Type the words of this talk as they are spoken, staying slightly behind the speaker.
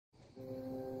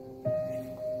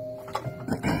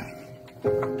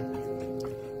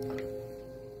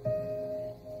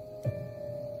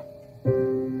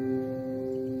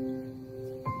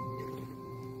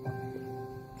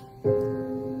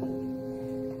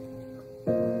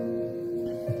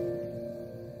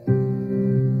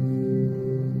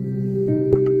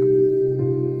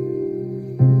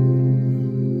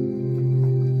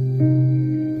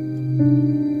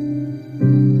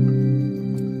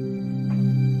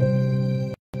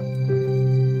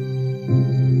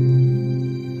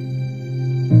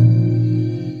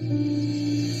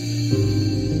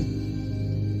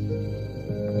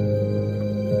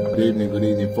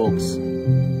folks.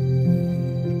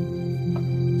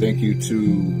 Thank you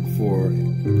for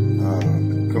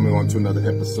coming on to another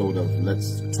episode of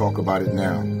Let's Talk About It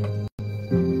Now.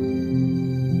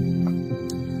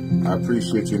 I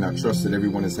appreciate you, and I trust that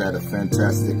everyone has had a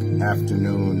fantastic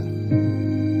afternoon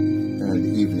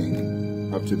and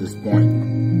evening up to this point.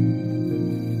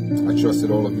 I trust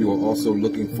that all of you are also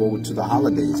looking forward to the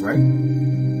holidays, right?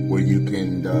 Where you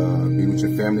can be with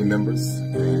your family members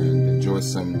and enjoy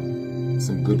some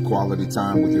good quality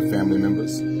time with your family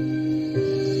members. And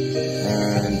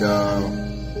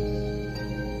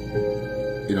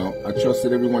I trust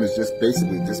that everyone has just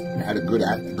basically had a good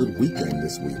weekend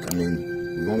this week. I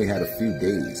mean, we've only had a few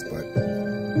days, but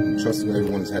I'm trusting that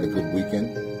everyone has had a good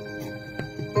weekend.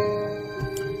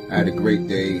 I had a great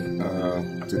day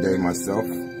today myself.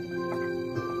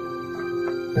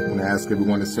 I want to ask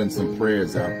everyone to send some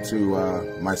prayers out to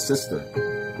my sister,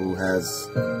 who has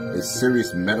a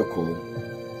serious medical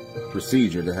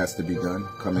procedure that has to be done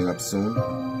coming up soon.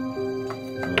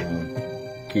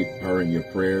 Keep her in your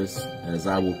prayers, as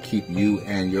I will keep you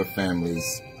and your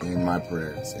families in my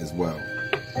prayers as well.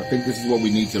 I think this is what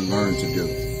we need to learn to do.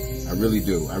 I really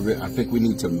do. I think we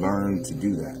need to learn to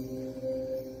do that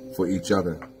for each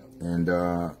other. And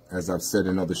as I've said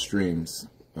in other streams,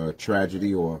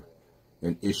 tragedy or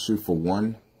an issue for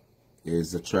one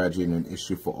is a tragedy and an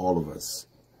issue for all of us.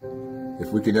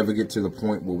 If we can ever get to the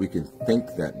point where we can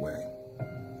think that way,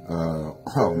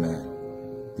 oh man,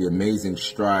 the amazing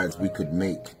strides we could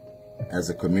make as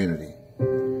a community,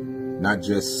 not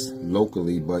just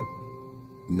locally, but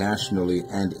nationally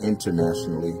and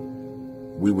internationally.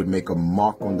 We would make a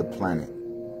mark on the planet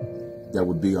that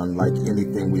would be unlike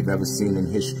anything we've ever seen in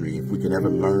history if we could ever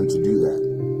learn to do that.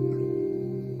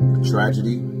 A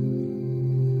tragedy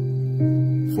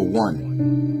for one,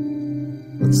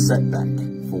 a setback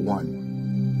for one,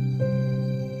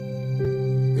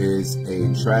 is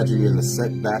a tragedy and a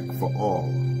setback for all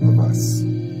of us.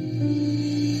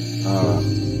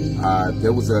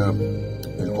 There was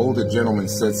an older gentleman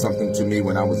said something to me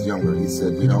when I was younger. He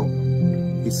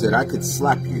said, I could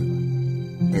slap you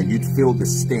and you'd feel the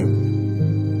sting.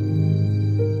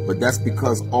 But that's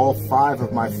because all 5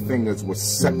 of my fingers were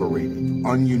separated,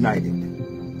 ununited.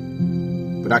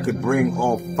 But I could bring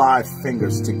all 5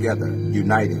 fingers together,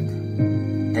 united,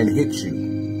 and hit you,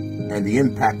 and the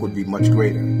impact would be much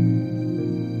greater.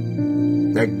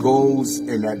 That goes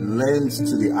and that lends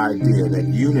to the idea that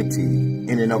unity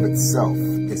in and of itself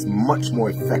is much more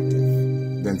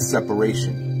effective than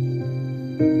separation.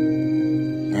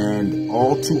 And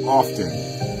all too often,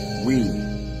 we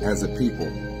as a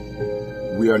people,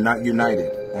 we are not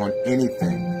united on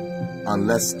anything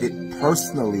unless it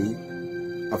personally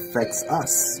affects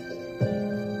us.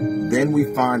 Then we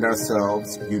find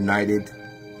ourselves united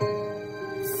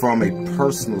from a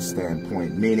personal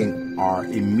standpoint, meaning our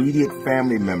immediate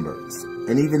family members.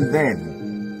 And even then,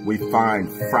 we find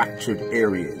fractured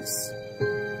areas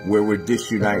where we're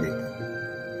disunited.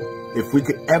 If we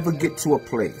could ever get to a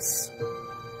place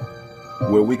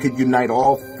where we could unite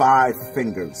all 5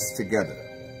 fingers together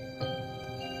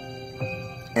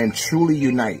and truly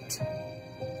unite,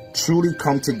 truly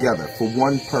come together for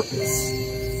one purpose,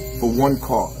 for one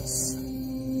cause,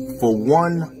 for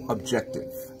one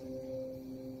objective,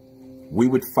 we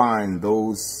would find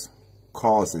those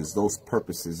causes, those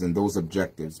purposes, and those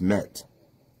objectives met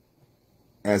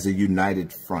as a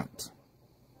united front.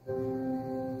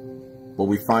 But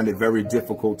we find it very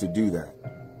difficult to do that.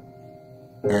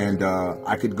 And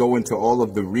I could go into all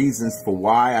of the reasons for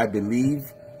why I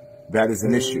believe that is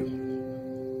an issue.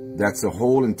 That's a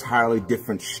whole entirely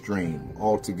different stream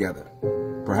altogether.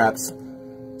 Perhaps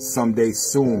someday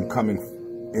soon, coming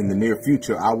in the near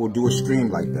future, I will do a stream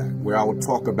like that, where I will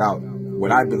talk about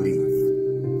what I believe,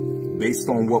 based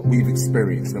on what we've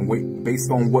experienced and based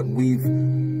on what we've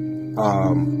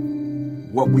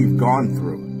gone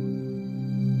through,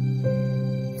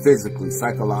 physically,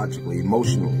 psychologically,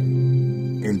 emotionally,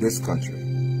 in this country,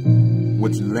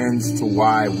 which lends to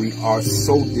why we are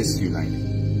so disunited.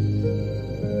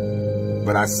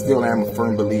 But I still am a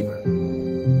firm believer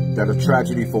that a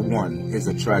tragedy for one is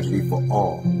a tragedy for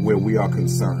all, where we are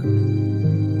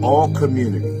concerned. All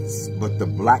communities, but the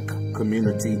Black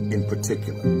community in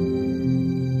particular.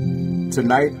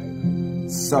 Tonight,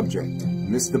 subject,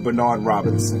 Mr. Branada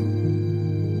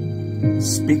Robinson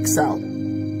speaks out.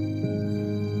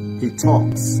 He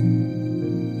talks.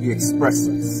 He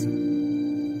expresses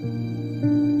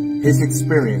his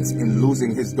experience in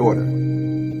losing his daughter.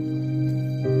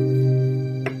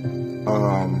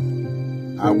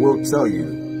 I will tell you,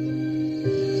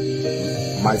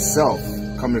 myself,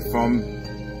 coming from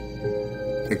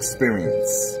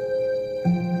experience,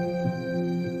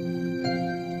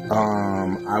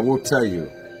 I will tell you,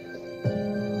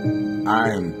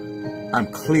 I'm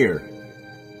clear,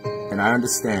 and I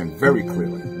understand very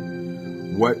clearly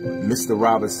what Mr.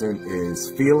 Robinson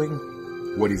is feeling,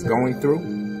 what he's going through.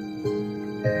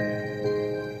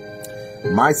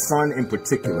 My son in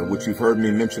particular, which you've heard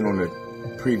me mention on a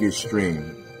previous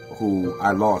stream, who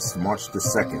I lost March the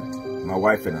 2nd, my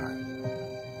wife and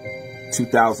I,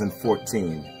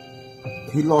 2014.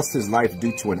 He lost his life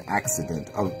due to an accident,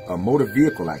 a motor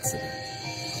vehicle accident.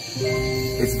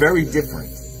 It's very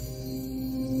different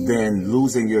than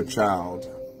losing your child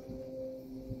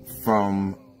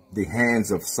from the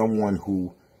hands of someone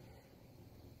who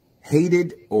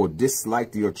hated or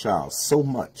disliked your child so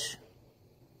much,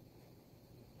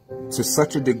 to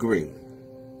such a degree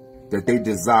that they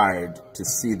desired to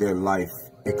see their life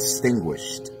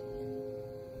extinguished.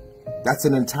 That's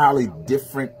an entirely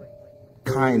different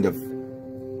kind of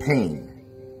pain.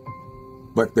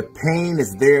 But the pain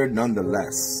is there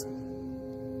nonetheless.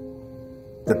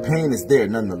 The pain is there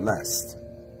nonetheless.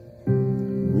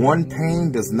 One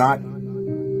pain does not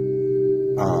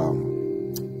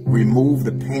remove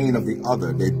the pain of the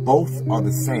other. They both are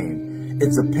the same.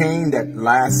 It's a pain that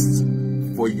lasts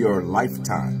for your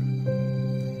lifetime.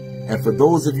 And for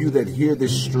those of you that hear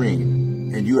this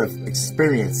stream and you have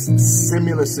experienced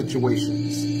similar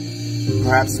situations,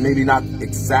 perhaps maybe not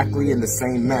exactly in the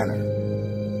same manner,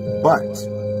 but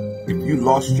if you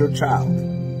lost your child,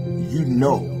 you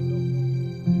know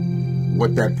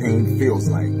what that pain feels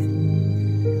like.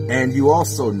 And you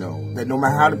also know that no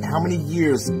matter how many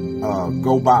years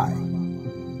go by,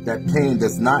 that pain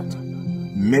does not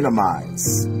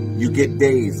minimize. You get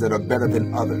days that are better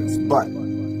than others, but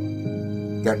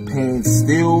that pain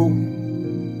still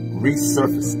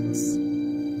resurfaces.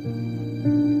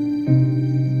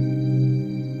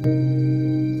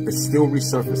 It still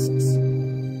resurfaces.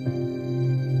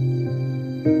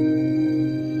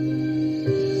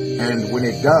 And when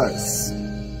it does,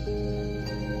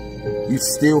 you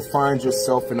still find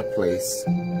yourself in a place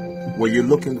where you're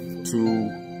looking to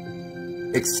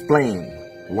explain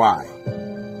why.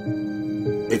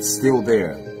 It's still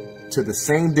there to the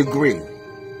same degree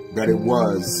that it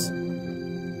was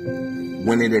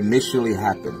when it initially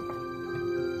happened.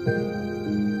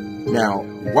 Now,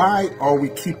 why are we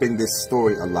keeping this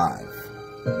story alive?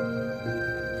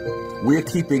 We're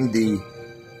keeping the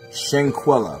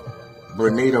Shanquella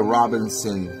Branada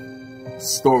Robinson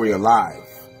story alive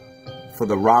for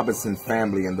the Robinson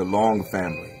family and the Long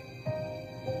family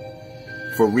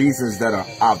for reasons that are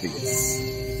obvious.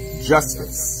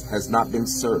 Justice has not been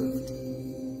served.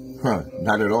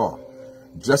 Not at all.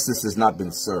 Justice has not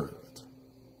been served.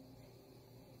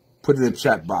 Put it in the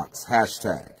chat box,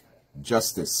 hashtag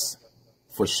justice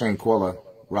for Shanquella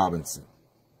Robinson.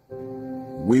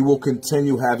 We will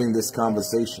continue having this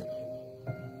conversation.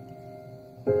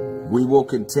 We will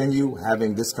continue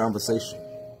having this conversation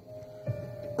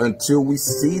until we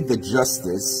see the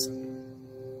justice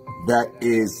that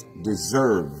is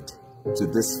deserved to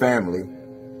this family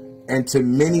and to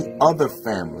many other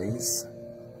families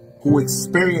who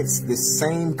experience this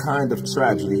same kind of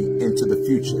tragedy into the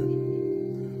future.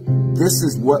 This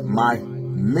is what my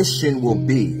mission will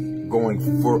be going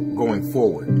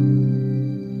forward.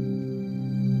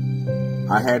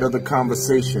 I had other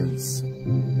conversations.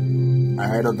 I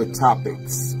had other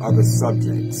topics, other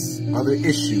subjects, other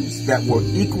issues that were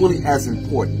equally as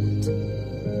important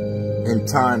in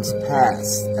times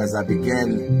past as I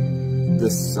began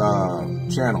this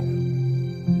channel.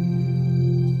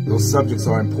 Those subjects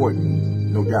are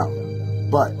important, no doubt.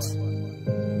 But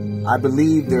I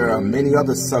believe there are many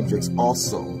other subjects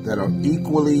also that are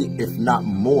equally, if not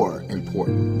more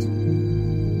important,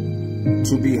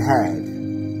 to be had.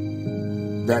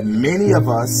 That many of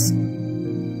us,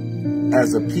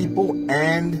 as a people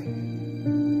and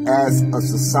as a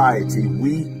society,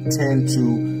 we tend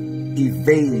to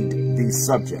evade these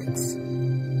subjects.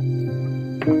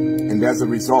 And as a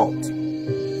result,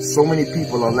 so many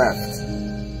people are left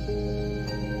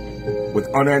with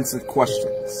unanswered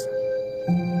questions.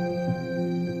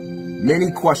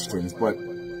 Many questions, but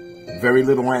very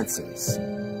little answers.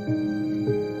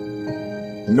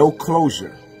 No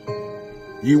closure.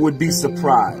 You would be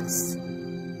surprised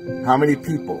how many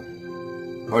people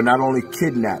are not only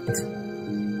kidnapped,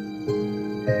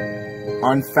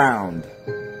 unfound,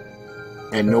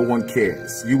 and no one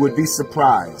cares. You would be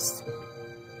surprised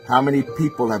how many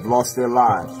people have lost their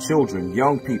lives, children,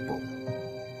 young people.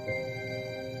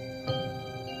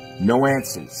 No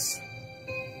answers.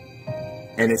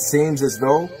 And it seems as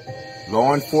though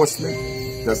law enforcement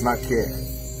does not care.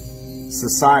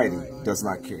 Society does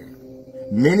not care.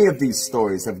 Many of these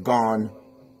stories have gone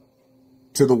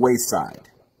to the wayside.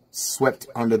 swept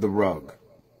under the rug.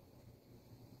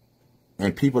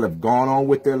 And people have gone on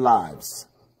with their lives.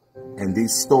 And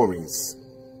these stories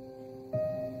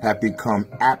have become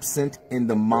absent in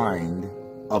the mind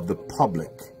of the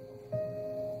public.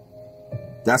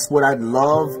 That's what I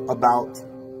love about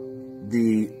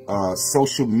the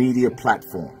social media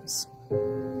platforms.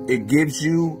 It gives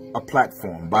you a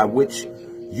platform by which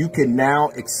you can now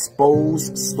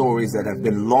expose stories that have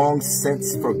been long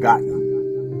since forgotten.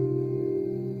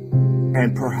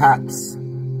 And perhaps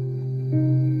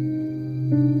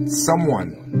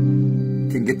someone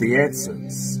can get the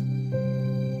answers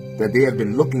that they have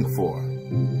been looking for,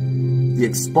 the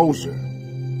exposure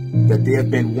that they have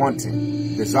been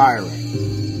wanting, desiring.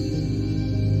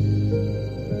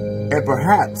 And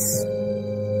perhaps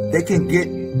they can get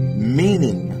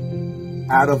meaning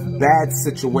out of bad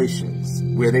situations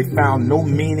where they found no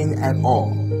meaning at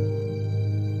all.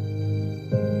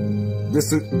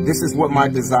 This is what my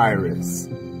desire is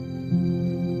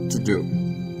to do.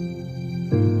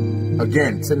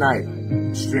 Again, tonight,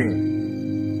 stream,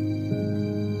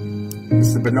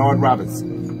 Mr. Branada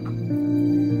Robinson.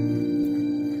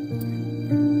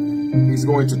 He's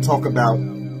going to talk about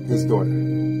his daughter.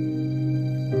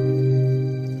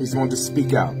 He's going to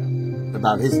speak out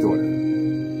about his daughter.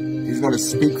 He's going to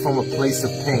speak from a place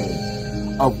of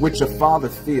pain, of which a father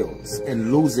feels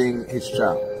in losing his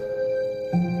child.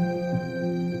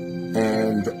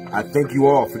 And I thank you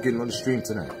all for getting on the stream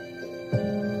tonight.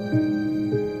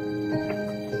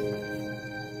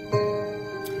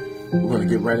 We're going to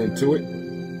get right into it.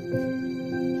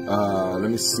 Let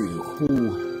me see. Who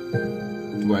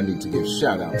do I need to give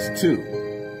shout outs to?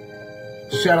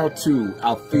 Shout out to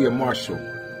Althea Marshall.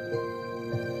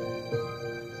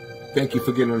 Thank you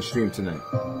for getting on the stream tonight.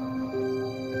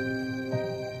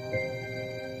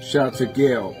 Shout out to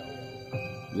Gail.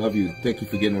 Love you. Thank you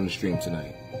for getting on the stream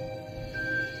tonight.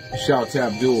 Shout out to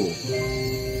Abdul.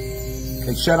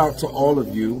 And shout out to all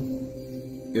of you.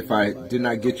 If I did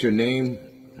not get your name,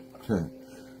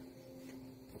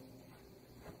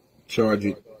 charge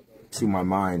it to my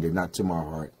mind and not to my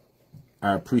heart.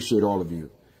 I appreciate all of you.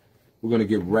 We're going to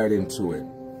get right into it.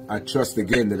 I trust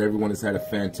again that everyone has had a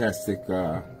fantastic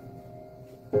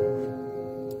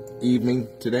evening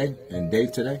today and day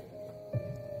today.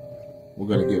 We're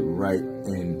going to get right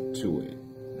into it.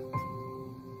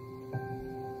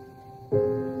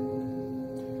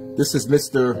 This is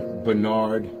Mr.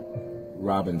 Branada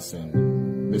Robinson,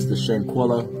 Mrs.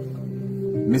 Shanquella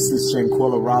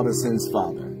Robinson's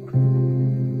father.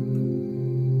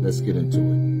 Let's get into it.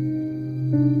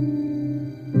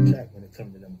 When it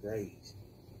comes to them braids,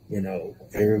 you know,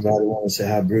 everybody wants to say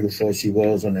how beautiful she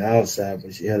was on the outside,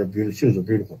 but she was a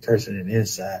beautiful person on the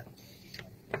inside.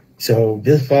 So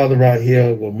this father right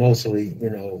here will mostly, you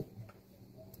know,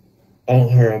 on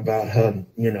her about her,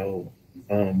 you know,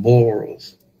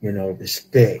 morals, you know,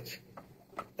 respect,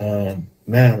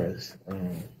 manners,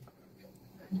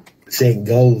 setting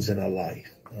goals in her life.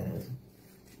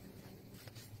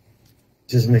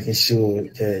 Just making sure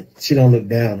that she don't look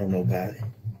down on nobody,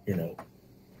 you know.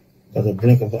 Because a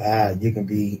blink of an eye, you can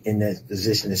be in that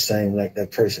position the same like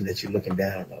that person that you're looking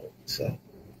down on. So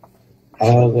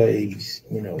always,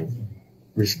 you know,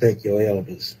 respect your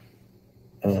elders.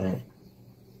 If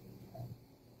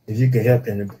you can help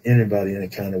anybody in a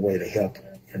kind of way to help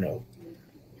them, you know.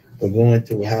 But going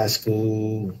through high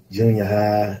school, junior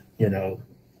high, you know,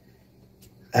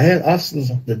 I had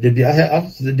officers to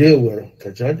deal with her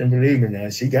because I didn't believe in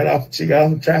that. She got off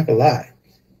track a lot.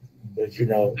 But, you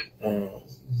know,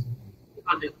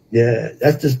 yeah,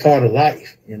 that's just part of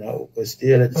life, you know. But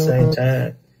still at the same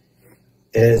time,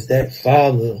 as that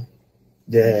father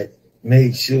that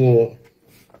made sure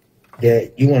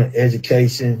that you want an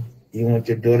education, you want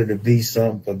your daughter to be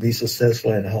something, but be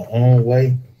successful in her own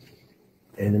way,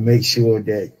 and to make sure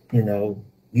that, you know,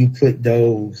 you put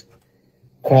those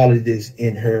qualities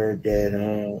in her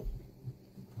that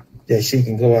that she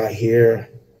can go out here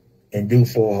and do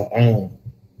for her own.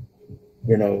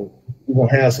 You know, you're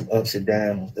gonna have some ups and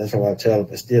downs. That's what I tell her.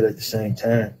 But still, at the same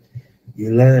time,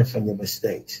 you learn from your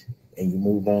mistakes and you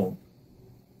move on.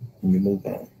 And you move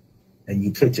on, and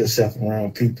you put yourself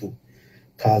around people,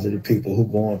 positive people who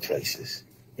go on places.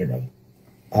 You know,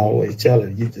 I always tell her,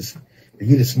 if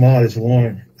you're the smartest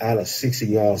one out of 6 of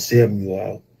y'all, 7 of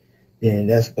y'all, then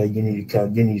that's where you need to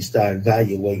come. You need to start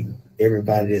evaluating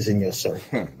everybody that's in your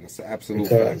circle. That's an absolute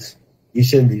because fact. You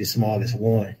shouldn't be the smartest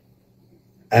one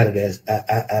out of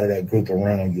that group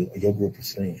around you, or your group of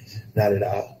friends. Not at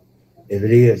all. If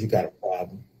it is, you got a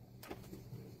problem.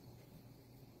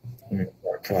 You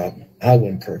got a problem. I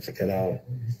wasn't perfect at all,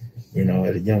 you know,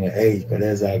 at a younger age. But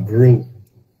as I grew,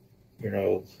 you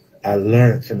know, I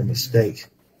learned from the mistakes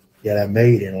that I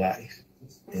made in life.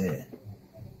 And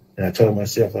I told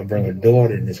myself I bring a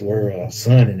daughter in this world, or a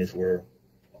son in this world,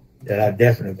 that I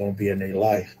definitely gonna be in their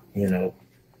life, you know,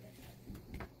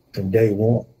 from day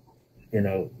one. You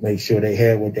know, make sure they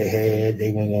had what they had,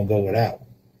 they weren't gonna go without,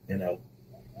 you know.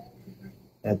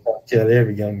 I tell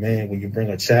every young man, when you bring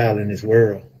a child in this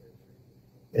world,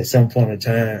 at some point in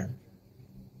time,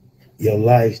 the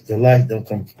life don't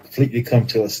completely come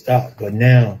to a stop. But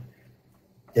now,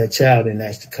 that child didn't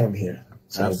ask to come here.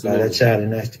 So if that child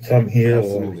didn't ask to come here,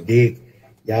 or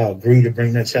y'all agree to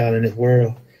bring that child in this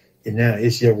world, and now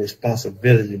it's your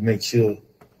responsibility to make sure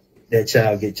that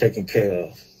child get taken care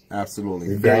of. Absolutely.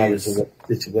 Regardless of what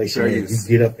the situation is,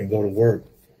 you get up and go to work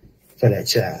for that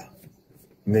child.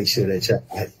 Make sure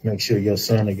your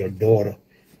son or your daughter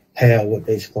have what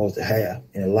they're supposed to have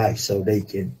in life, so they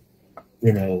can,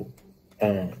 you know,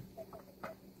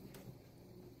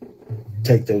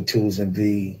 take those tools and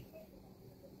be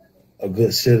a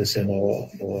good citizen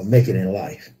or make it in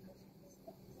life.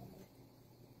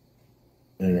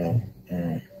 You know,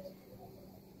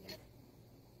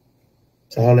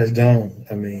 so all that's gone.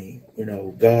 I mean, you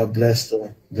know, God blessed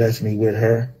me with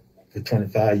her for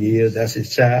 25 years. That's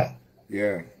his child.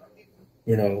 Yeah.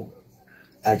 You know,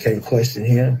 I can't question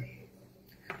him.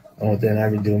 Only thing I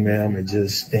can do, man, I'm gonna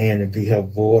just stand and be her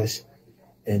voice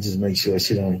and just make sure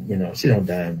she don't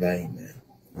die in vain, man.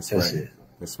 That's right. It.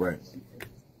 That's right.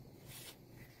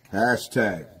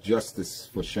 Hashtag justice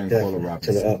for Shanquella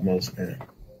Robinson. To the utmost, man.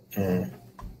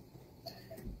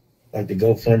 Like the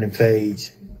GoFundMe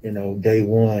page, you know, day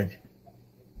one,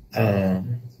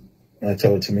 I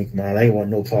told Tamika, man, I ain't want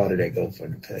no part of that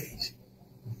GoFundMe page.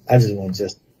 I just want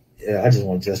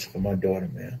justice for my daughter,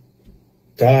 man.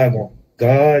 God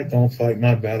gonna fight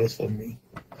my battles for me.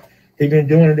 He been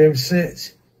doing it ever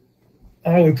since.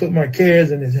 I always put my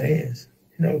cares in his hands,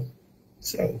 you know.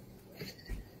 So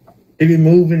he been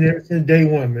moving ever since day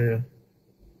one, man.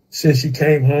 Since she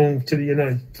came home to the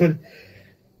United States,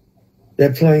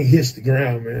 that plane hits the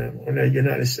ground, man, on that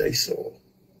United States soil.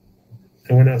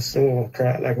 And when I saw her, I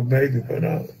cried like a baby, but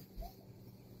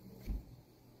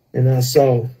and I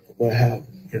saw what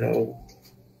happened, you know.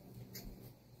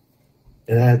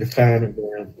 And I had to find her,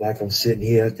 man, like I'm sitting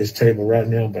here at this table right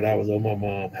now, but I was on my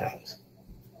mom's house.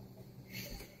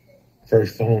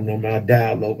 First phone number I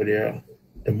dialed over there,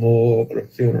 the morgue or the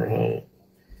funeral home,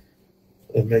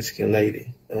 a Mexican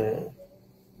lady,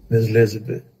 Miss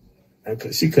Elizabeth.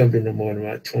 She couldn't be no more than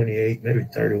about 28, maybe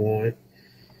 31.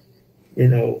 You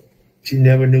know, she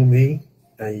never knew me.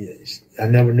 I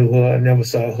never knew her. I never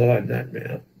saw her or nothing,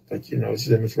 man. But, you know, she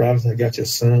said, Miss Robinson, I got your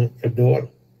son, your daughter.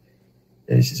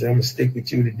 And she said, I'm going to stick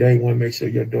with you today. I want to make sure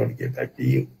your daughter get back to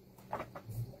you.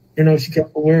 You know, she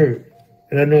kept her word.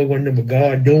 And I know it wasn't but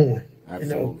God doing.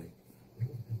 Absolutely.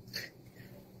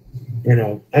 You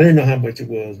know, I didn't know how much it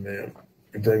was, man,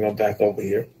 to bring her back over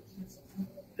here.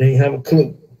 Didn't have a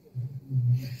clue.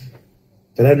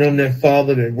 But I know that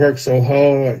father that worked so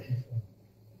hard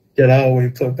that I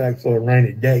always put back for a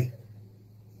rainy day.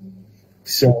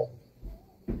 So,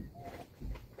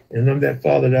 and I'm that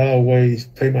father that I always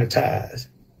pay my tithes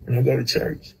when I go to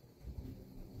church.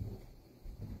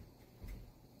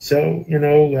 So, you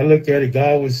know, I look at it,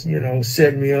 God was, you know,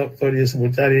 setting me up for this,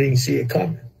 which I didn't even see it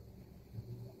coming.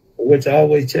 Which I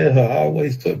always tell her, I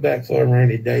always put back for a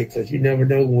rainy day, because you never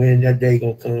know when that day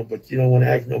gonna come, but you don't want to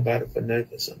ask nobody for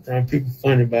nothing. Sometimes people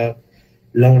funny about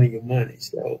loaning your money.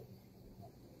 So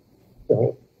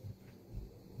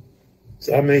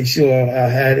I made sure I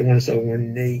had it when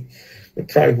the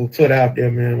price was put out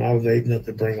there, man, I was able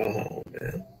to bring her home,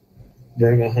 man.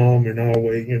 Bring her home and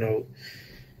always, you know,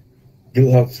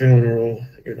 do her funeral,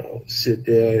 you know, sit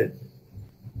there.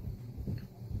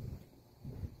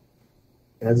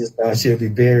 And I just thought she'd be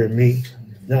burying me,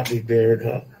 not be burying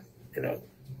her, you know.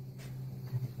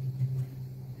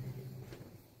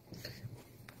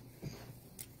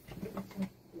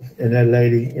 And that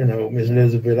lady, you know, Miss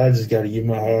Elizabeth, I just got to give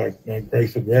my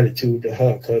grateful gratitude to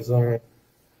her, because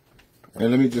and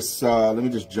let me just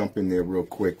jump in there real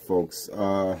quick, folks.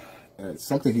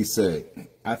 Something he said,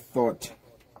 I thought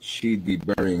she'd be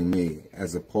burying me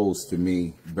as opposed to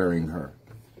me burying her.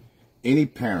 Any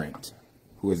parent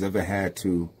who has ever had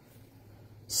to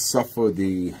suffer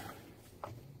the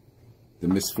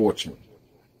misfortune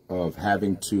of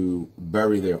having to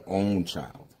bury their own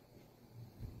child,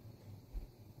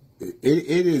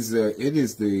 it is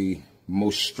the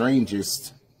most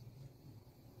strangest,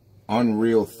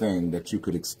 unreal thing that you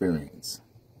could experience.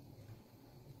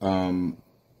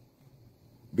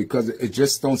 Because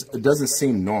it doesn't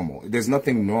seem normal. There's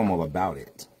nothing normal about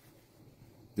it.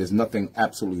 There's nothing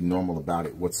absolutely normal about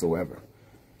it whatsoever.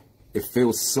 It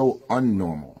feels so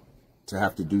unnormal to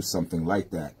have to do something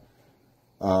like that.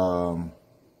 And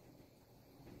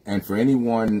for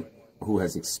anyone who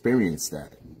has experienced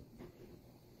that,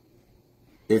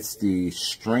 it's the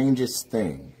strangest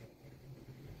thing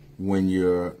when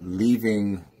you're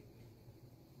leaving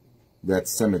that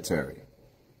cemetery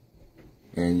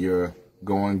and you're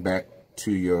going back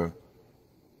to your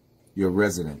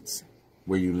residence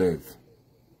where you live.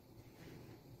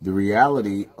 The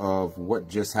reality of what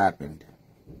just happened,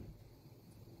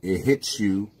 it hits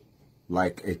you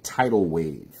like a tidal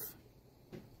wave,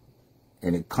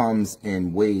 and it comes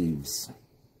in waves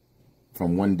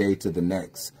from one day to the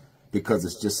next, because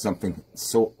it's just something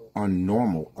so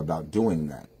unnormal about doing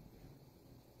that.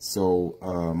 So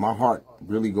my heart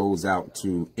really goes out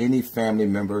to any family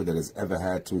member that has ever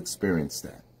had to experience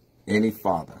that, any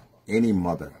father, any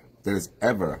mother that has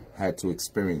ever had to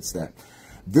experience that.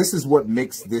 This is what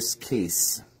makes this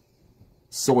case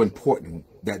so important,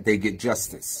 that they get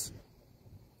justice.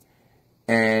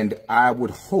 And I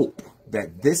would hope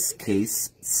that this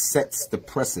case sets the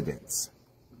precedence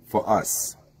for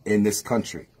us in this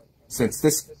country. Since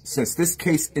this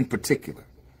case in particular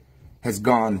has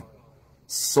gone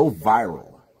so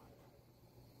viral,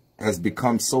 has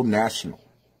become so national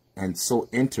and so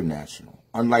international,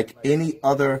 unlike any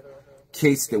other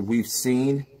case that we've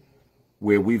seen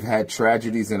where we've had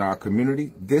tragedies in our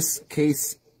community, this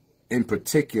case in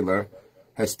particular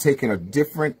has taken a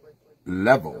different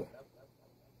level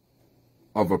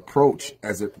of approach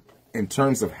in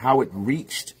terms of how it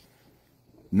reached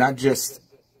not just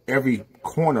every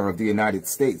corner of the United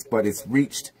States, but it's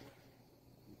reached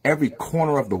every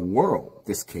corner of the world.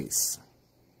 This case,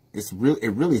 it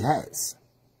really has.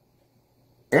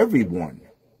 Everyone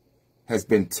has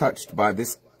been touched by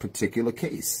this particular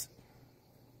case.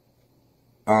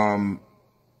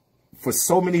 For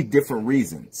so many different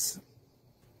reasons.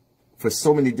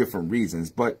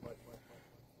 But,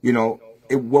 you know,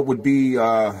 what would be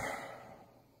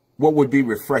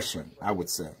refreshing, I would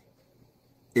say,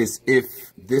 is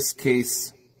if this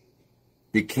case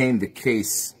became the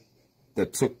case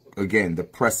that took, again, the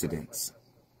precedence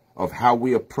of how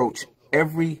we approach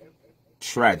every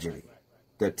tragedy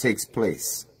that takes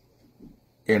place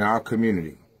in our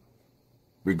community,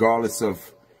 regardless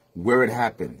of where it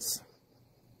happens.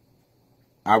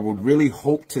 I would really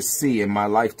hope to see in my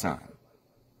lifetime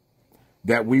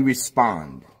that we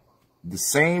respond the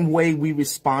same way we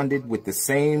responded, with the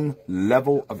same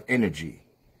level of energy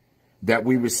that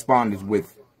we responded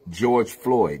with George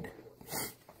Floyd.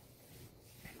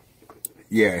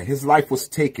 Yeah, his life was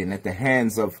taken at the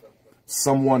hands of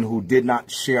someone who did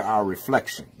not share our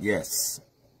reflection. Yes,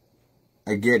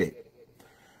 I get it.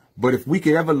 But if we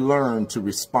could ever learn to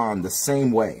respond the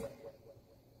same way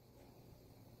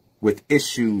with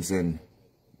issues and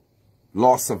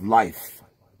loss of life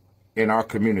in our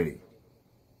community,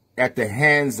 at the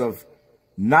hands of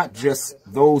not just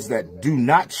those that do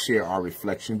not share our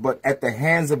reflection, but at the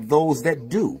hands of those that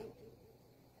do.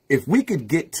 If we could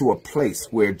get to a place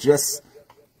where just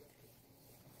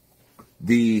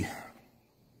the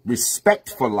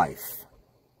respect for life,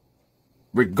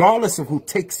 regardless of who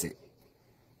takes it,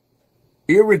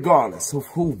 irregardless of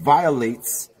who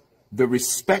violates the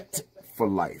respect for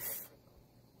life,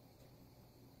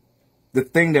 the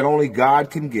thing that only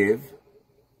God can give,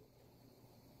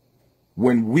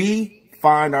 when we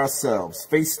find ourselves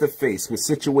face to face with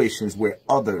situations where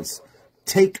others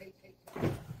take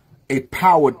a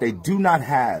power they do not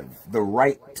have the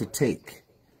right to take,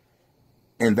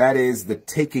 and that is the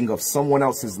taking of someone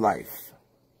else's life.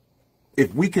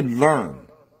 If we can learn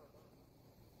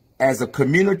as a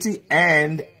community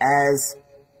and as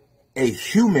a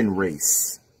human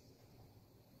race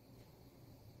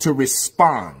to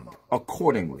respond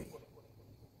accordingly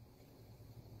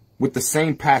with the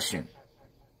same passion,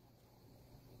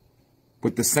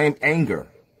 with the same anger,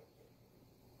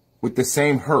 with the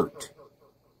same hurt,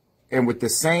 and with the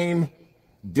same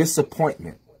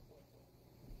disappointment,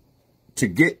 to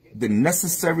get the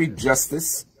necessary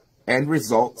justice and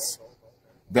results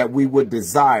that we would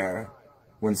desire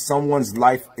when someone's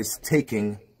life is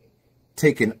taken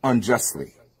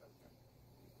unjustly.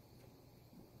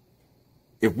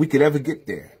 If we could ever get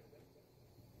there,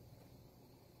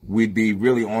 we'd be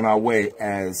really on our way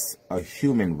as a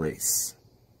human race.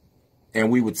 And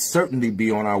we would certainly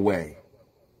be on our way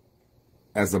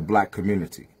as a black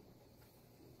community.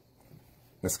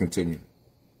 Let's continue.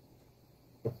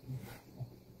 I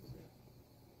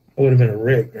would have been a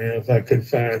wreck, man, if I couldn't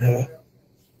find her,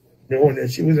 knowing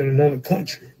that she was in another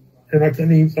country and I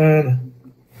couldn't even find her.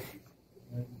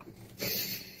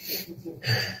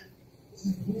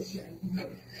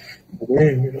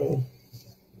 Then, you know,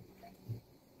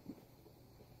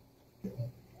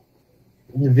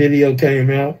 The video came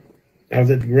out. I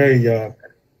was at the graveyard.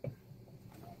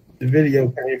 The video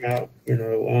came out, you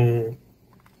know,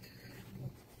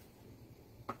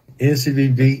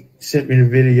 NCBB sent me the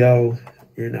video,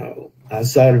 you know. I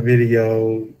saw the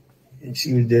video, and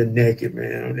she was there naked,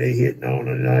 man. They hitting on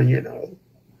her, now, you know.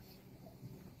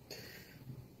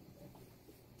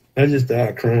 I just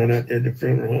started crying out there at the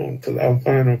funeral home because I was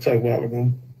finding out where I was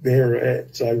going to bury her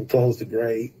at so I could close the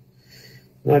grave.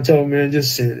 And I told them, man,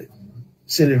 just send it.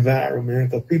 Send it viral, man,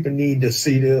 because people need to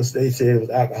see this. They said it was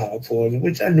alcohol poison,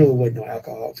 which I knew it wasn't no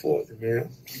alcohol poison, man.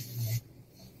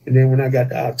 And then when I got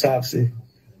the autopsy,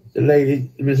 the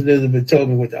lady, Miss Elizabeth, told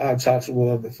me what the autopsy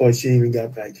was before she even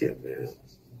got back here, man.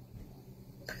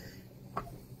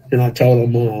 And I told her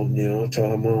mom, you know, I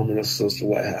told her mom and her sister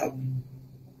what happened.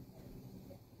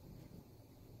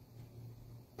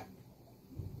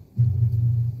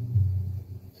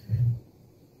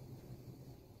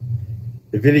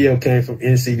 The video came from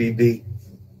NCBB,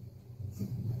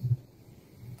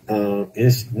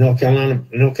 North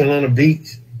Carolina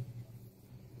Beach,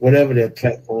 whatever that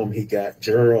platform he got,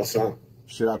 Gerald or something.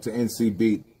 Shout out to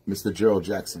NCB, Mr. Gerald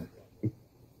Jackson.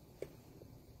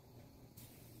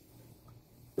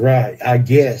 Right, I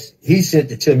guess. He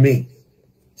sent it to me.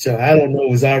 So I don't know if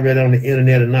it was already on the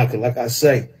internet or not, because like I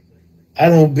say, I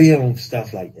don't be on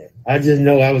stuff like that. I just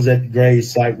know I was at the grave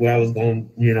site where I was going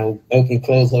to, you know, open,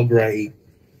 close her grave.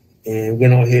 And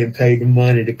went on ahead and paid the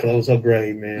money to close her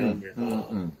grave,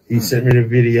 man. He sent me the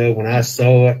video. When I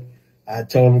saw it, I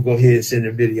told him to go ahead and send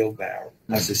the video viral.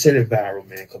 I said, send it viral,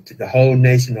 man. Because the whole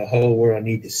nation, the whole world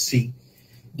need to see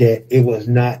that it was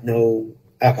not no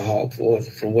alcohol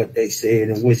poison from what they said.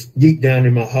 And which deep down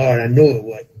in my heart, I knew it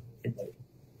wasn't, you know,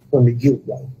 from the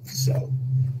get-go. So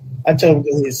I told him to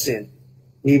go ahead and send it.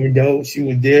 Even though she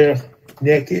was there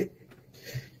naked,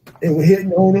 they were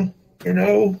hitting on her, you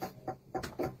know.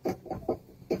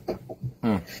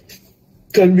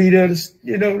 Couldn't be there to,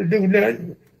 you know, to do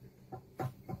nothing.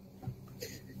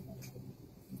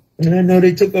 And I know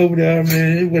they took over there,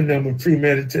 man. It wasn't nothing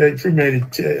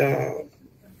premeditated,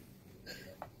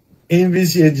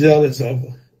 envious and jealous of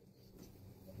her.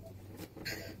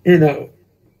 You know.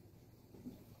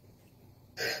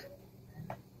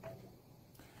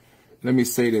 Let me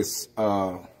say this.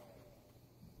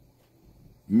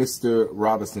 Mr.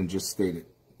 Robinson just stated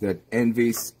that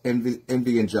envy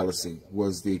and jealousy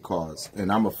was the cause.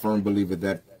 And I'm a firm believer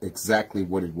that exactly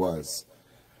what it was.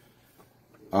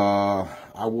 I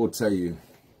will tell you,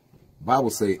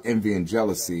 Bible say envy and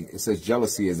jealousy. It says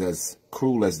jealousy is as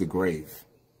cruel as the grave.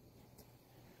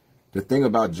 The thing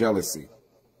about jealousy,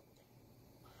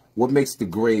 what makes the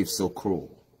grave so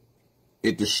cruel?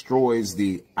 It destroys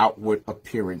the outward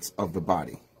appearance of the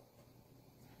body.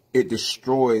 It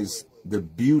destroys the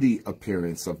beauty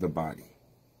appearance of the body.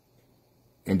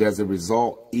 And as a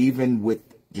result, even with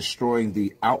destroying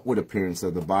the outward appearance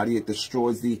of the body, it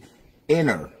destroys the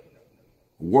inner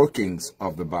workings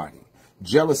of the body.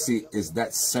 Jealousy is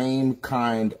that same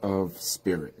kind of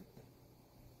spirit.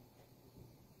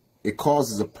 It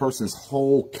causes a person's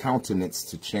whole countenance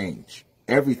to change.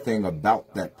 Everything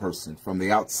about that person from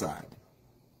the outside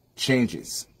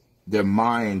changes. Their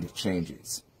mind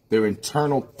changes. Their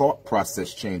internal thought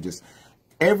process changes.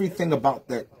 Everything about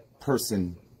that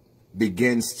person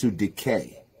begins to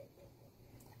decay.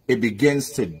 It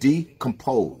begins to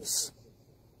decompose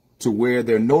to where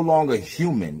they're no longer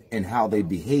human in how they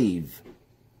behave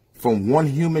from one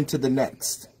human to the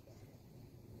next.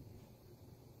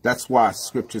 That's why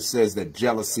scripture says that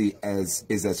jealousy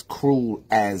is as cruel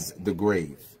as the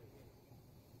grave.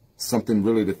 Something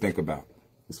really to think about.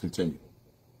 Let's continue.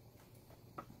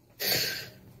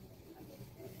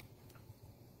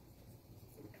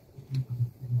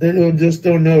 They just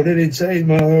don't know. They didn't change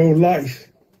my whole life.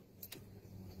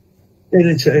 They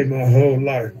didn't change my whole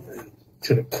life, man,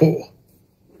 to the core.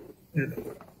 You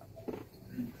know.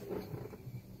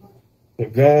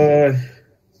 But God,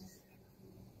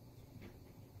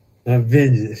 my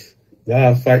vengeance.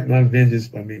 God fight my vengeance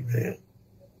for me, man.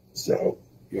 So,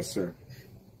 yes, sir.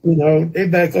 You know, they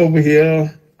back over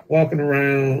here walking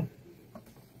around.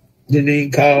 Didn't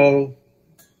even call.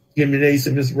 Give me they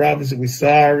said, Mr. Robinson, we're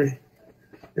sorry.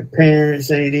 The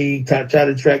parents ain't even try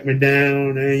to track me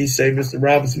down. And he say, Mr.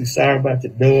 Robinson, we're sorry about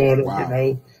your daughter. Wow. You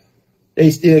know,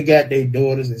 they still got their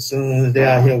daughters and sons. They're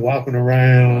out here walking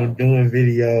around doing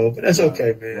video. But that's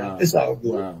okay, man. Wow. It's all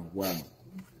good. Wow.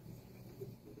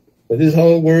 But this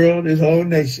whole world, this whole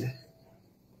nation,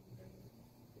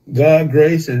 God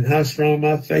grace and how strong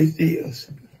my faith is.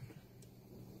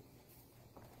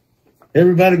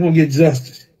 Everybody gonna get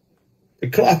justice. The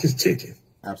clock is ticking.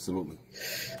 Absolutely.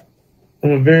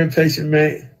 I'm a very patient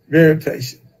man, very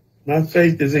patient. My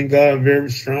faith is in God very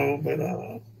strong, but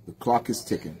The clock is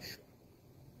ticking.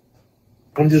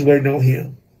 I'm just waiting on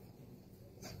him.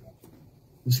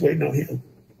 Just waiting on him.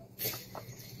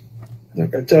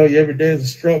 Like I told you, every day is a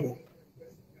struggle.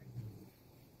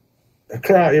 I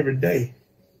cry every day.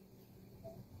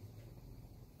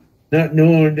 Not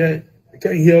knowing that I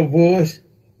can't hear a voice.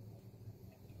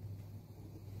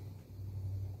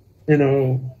 You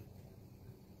know,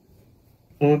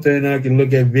 one thing I can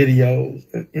look at videos,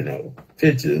 you know,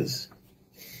 pictures.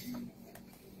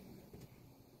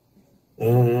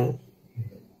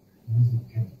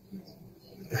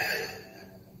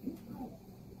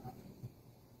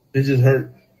 It just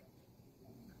hurt.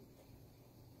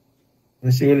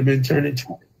 And she would have been turning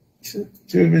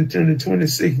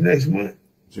 26 next month.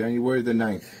 January the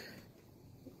 9th.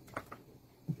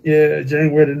 Yeah,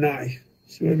 January the 9th.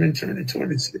 She would have been turning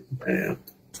 26. Damn.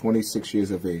 26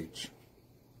 years of age.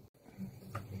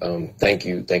 Thank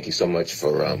you so much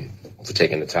for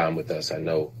taking the time with us. I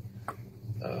know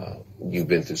you've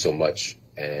been through so much,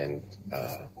 and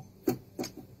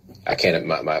I can't.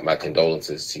 My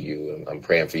condolences to you. I'm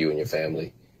praying for you and your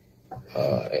family,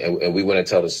 and we want to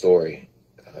tell the story.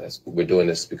 We're doing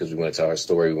this because we want to tell our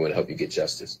story. We want to help you get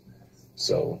justice.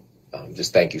 So,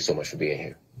 just thank you so much for being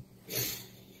here.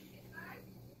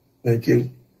 Thank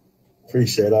you.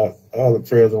 Appreciate all the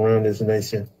prayers around this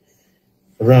nation,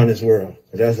 around this world.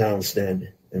 That's how I'm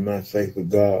standing in my faith with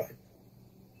God.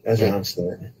 That's how I'm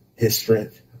standing. His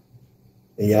strength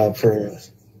and y'all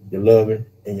prayers, your loving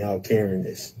and y'all caring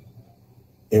this,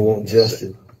 and want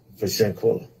justice for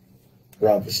Shanquella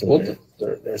Robinson. Well,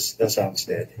 that's how I'm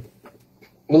standing.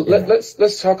 Well,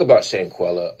 let's talk about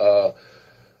Shanquella.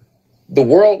 The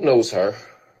world knows her.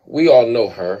 We all know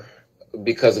her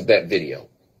because of that video.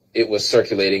 It was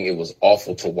circulating. It was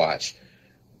awful to watch.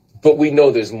 But we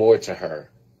know there's more to her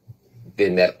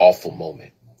than that awful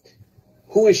moment.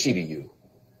 Who is she to you?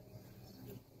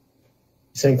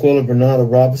 Shanquella Branada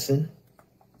Robinson.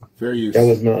 Fair use. That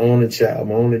was my only child,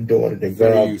 my only daughter that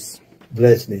God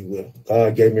blessed me with.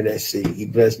 God gave me that seed. He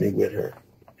blessed me with her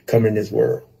to come in this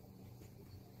world.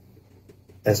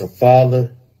 As a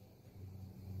father,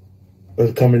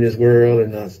 was coming in this world,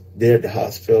 and I was there at the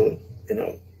hospital, you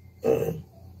know.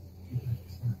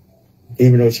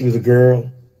 Even though she was a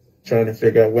girl, trying to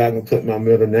figure out where I can put my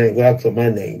middle name, where I put my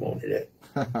name on it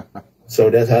at. So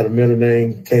that's how the middle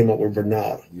name came up with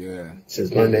Bernard. Yeah.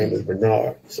 Since my name is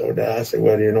Bernard. So that I said,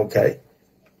 well, then, okay.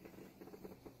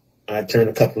 I turned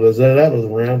a couple of letters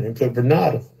around and put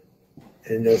Bernard.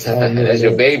 And that's how I that's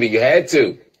your baby. You had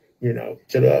to. You know,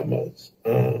 to the utmost.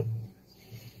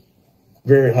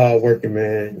 Very hard working,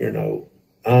 man. You know,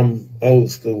 I'm old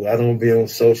school. I don't be on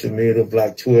social media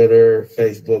like Twitter,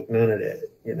 Facebook, none of that.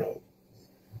 You know,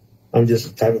 I'm just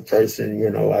the type of person, you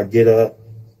know, I get up,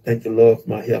 thank the Lord for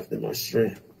my health and my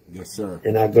strength. Yes, sir.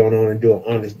 And I go on and do an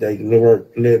honest day,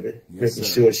 work, living, Yes, making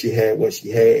sir. sure she had what she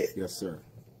had. Yes, sir.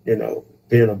 You know,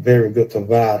 being a very good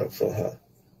provider for her.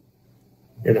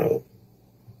 You know,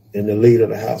 and the leader of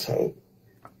the household.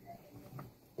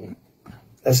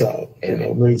 That's all. You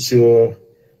know, make sure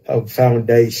her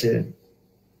foundation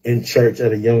in church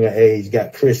at a younger age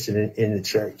got Christian in the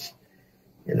church.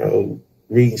 You know,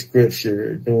 reading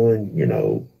scripture, doing, you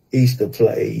know, Easter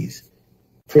plays,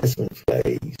 Christmas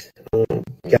plays.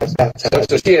 Got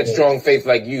baptized. So she had strong faith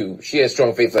like you. She had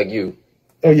strong faith like you.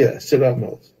 Oh yeah, to the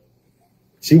utmost.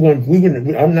 She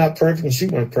wasn't. I'm not perfect, and she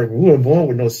wasn't perfect. We weren't born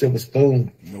with no silver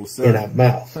spoon in our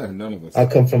mouth. None of us. I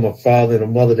come from a father and a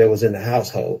mother that was in the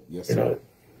household. Yes, you sir. know,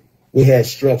 we had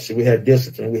structure, we had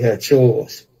discipline, we had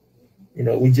chores. You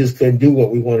know, we just couldn't do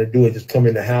what we want to do and just come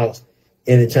in the house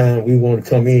anytime we want to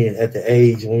come in at the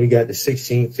age when we got to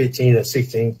 16, 15 or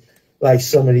 16, like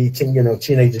some of these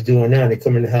teenagers doing now. They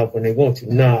come in the house when they want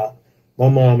to. Nah, my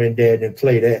mom and dad didn't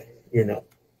play that, you know.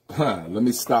 Let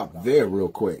me stop there real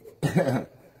quick.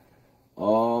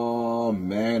 Oh,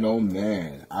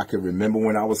 man. I can remember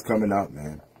when I was coming up,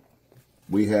 man.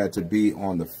 We had to be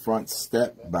on the front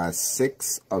step by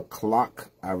 6 o'clock.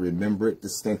 I remember it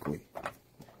distinctly.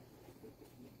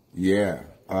 Yeah,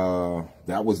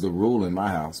 that was the rule in my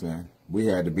house, man. We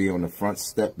had to be on the front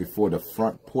step before the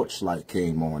front porch light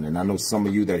came on. And I know some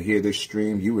of you that hear this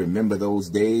stream, you remember those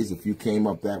days. If you came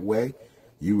up that way,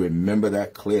 you remember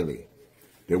that clearly.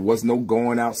 There was no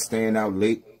going out, staying out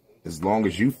late as long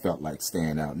as you felt like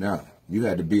staying out. Now, you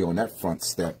had to be on that front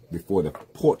step before the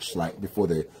porch light, before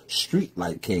the street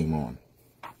light came on.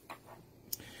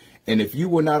 And if you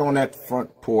were not on that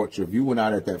front porch, or if you were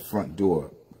not at that front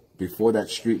door before that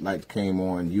street light came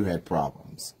on, you had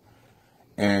problems.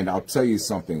 And I'll tell you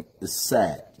something, it's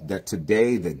sad that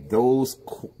today that those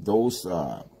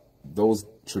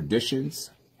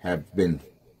traditions have been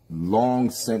long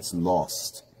since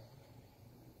lost.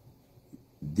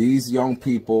 These young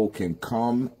people can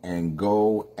come and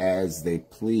go as they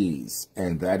please,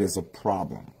 and that is a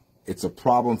problem. It's a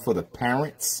problem for the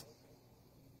parents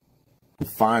who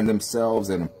find themselves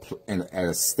in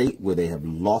a state where they have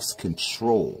lost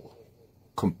control,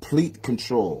 complete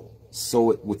control, so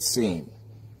it would seem,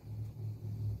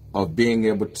 of being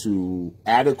able to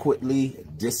adequately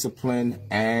discipline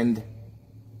and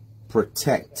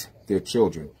protect their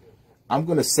children. I'm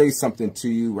going to say something to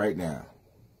you right now.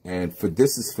 And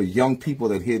this is for young people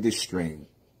that hear this stream.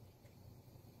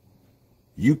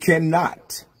 You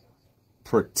cannot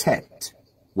protect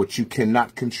what you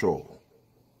cannot control.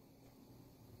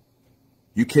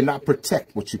 You cannot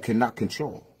protect what you cannot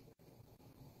control.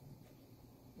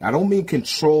 I don't mean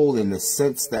control in the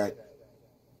sense that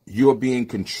you're being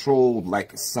controlled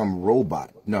like some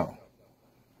robot. No.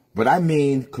 But I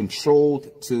mean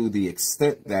controlled to the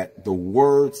extent that the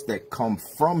words that come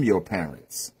from your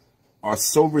parents are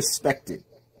so respected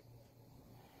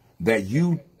that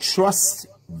you trust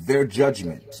their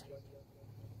judgment,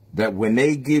 that when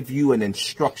they give you an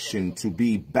instruction to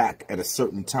be back at a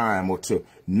certain time, or to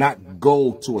not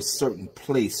go to a certain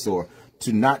place, or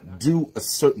to not do a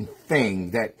certain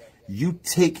thing, that you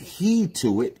take heed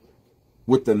to it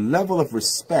with the level of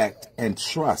respect and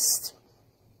trust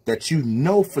that you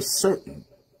know for certain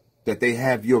that they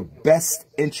have your best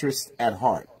interest at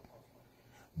heart.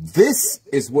 This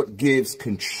is what gives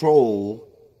control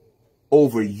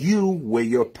over you where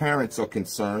your parents are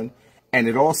concerned, and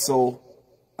it also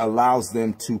allows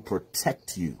them to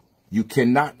protect you. You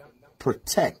cannot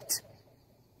protect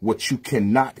what you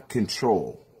cannot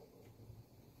control.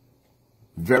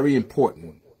 Very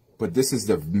important. But this is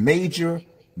the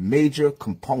major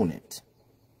component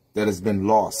that has been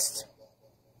lost.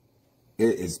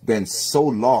 It has been so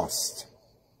lost.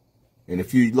 And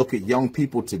if you look at young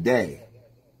people today,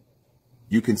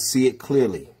 you can see it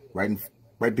clearly,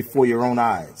 right before your own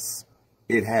eyes.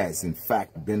 It has, in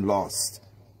fact, been lost.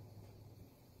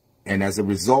 And as a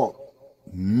result,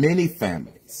 many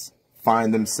families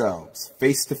find themselves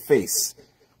face to face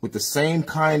with the same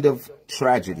kind of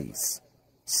tragedies,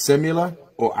 similar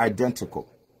or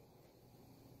identical.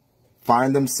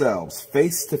 Find themselves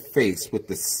face to face with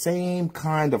the same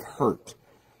kind of hurt,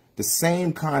 the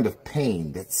same kind of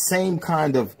pain, that same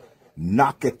kind of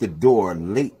knock at the door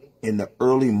late in the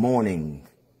early morning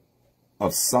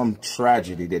of some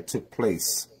tragedy that took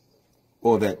place,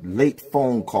 or that late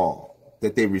phone call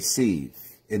that they receive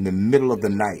in the middle of the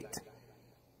night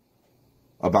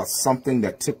about something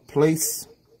that took place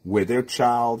where their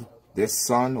child, their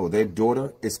son or their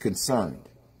daughter is concerned.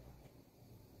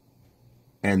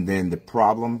 And then the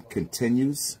problem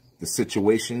continues. The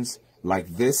situations like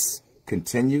this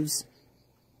continues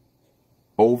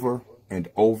over and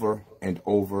over and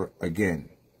over again.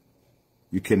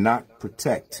 You cannot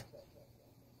protect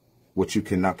what you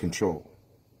cannot control.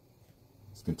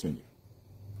 Let's continue.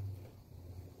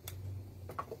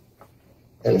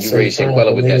 And you raised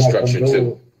Shanquella with that structure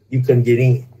too. You couldn't get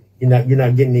in. You're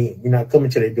not getting in. You're not coming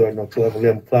to their door at no 12,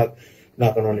 11 o'clock,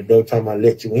 knocking on the door, talking about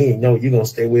let you in. No, you're going to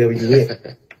stay wherever you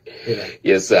at. You know.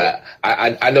 Yes,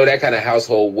 I know that kind of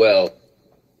household well.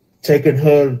 Taking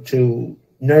her to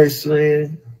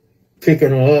nursery,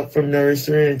 picking her up from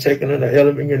nursery, taking her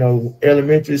to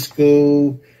elementary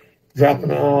school, dropping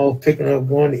her off, picking her up,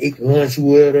 going to eat lunch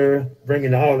with her,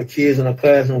 bringing all the kids in her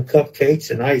classroom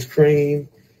cupcakes and ice cream.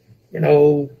 You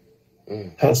know,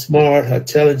 her smart, her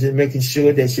intelligent, making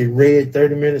sure that she read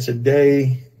 30 minutes a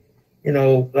day. You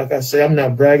know, like I say, I'm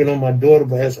not bragging on my daughter,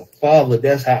 but as a father,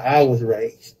 that's how I was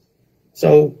raised.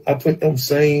 So I put them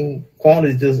same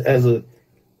qualities as a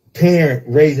parent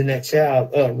raising that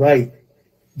child up right,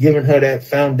 giving her that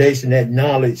foundation, that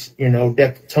knowledge, you know,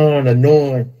 that baton of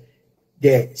knowing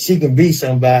that she can be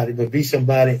somebody, but be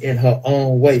somebody in her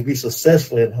own way, be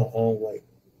successful in her own way.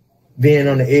 Being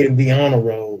on the A to B honor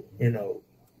roll, you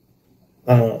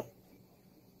know,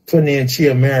 putting in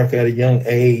Cheer America at a young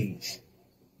age,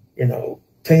 you know,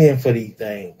 paying for these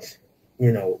things,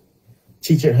 you know,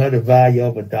 teaching her the value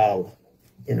of $1,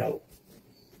 you know,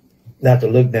 not to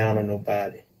look down on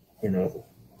nobody, you know,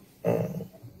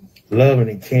 loving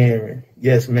and caring.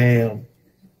 Yes, ma'am.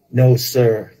 No,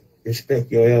 sir.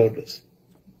 Respect your elders.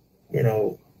 You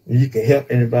know, you can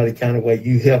help anybody kind of way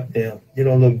you help them. You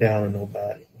don't look down on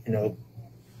nobody, you know.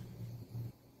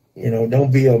 You know,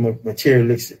 don't be a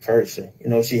materialistic person. You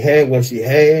know, she had what she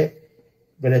had,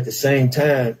 but at the same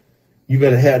time, you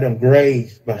better have them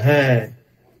grades behind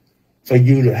for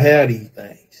you to have these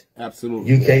things.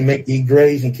 Absolutely. You can't make these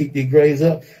grades and keep these grades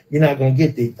up, you're not going to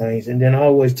get these things. And then I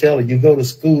always tell her, you go to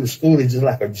school is just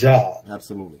like a job.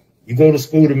 Absolutely. You go to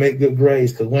school to make good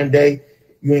grades, because one day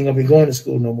you ain't going to be going to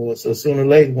school no more. So sooner or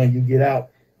later, when you get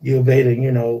out, you'll be able to,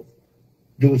 you know,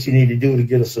 do what you need to do to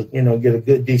get get a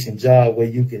good, decent job where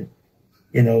you can,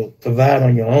 you know, provide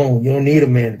on your own. You don't need a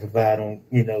man to provide on,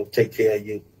 you know, take care of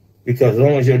you. Because as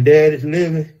long as your dad is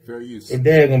living, fair use, your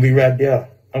dad going to be right there.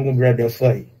 I'm going to be right there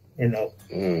for you, you know.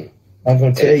 I'm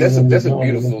going to tell you. That's a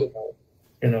beautiful,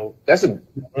 you know.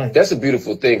 That's a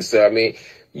beautiful thing, sir. I mean,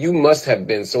 you must have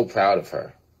been so proud of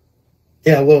her.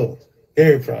 Yeah, I was.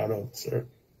 Very proud of her, sir.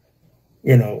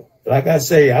 You know, like I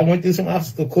say, I went through some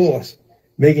obstacle course,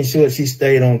 making sure she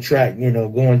stayed on track, you know,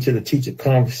 going to the teacher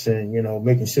conference and, you know,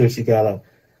 making sure she got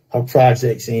her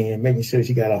projects in, making sure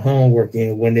she got her homework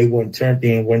in when they weren't turned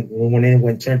in, when they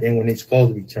weren't turned in when they're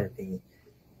supposed to be turned in.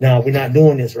 Now, we're not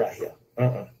doing this right here.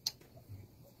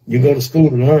 You go to school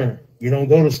to learn. You don't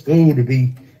go to school to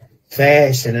be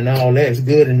fashion and all that. It's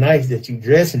good and nice that you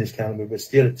dress in this kind of way, but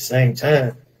still at the same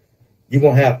time, you're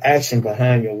going to have action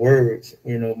behind your words.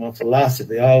 You know, my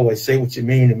philosophy, I always say what you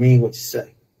mean and mean what you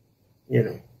say. You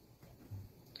know,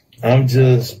 I'm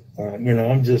just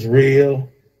real.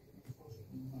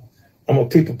 I'm a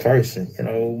people person, you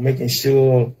know, making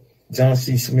sure John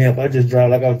C. Smith, I just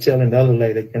drive, like I was telling the other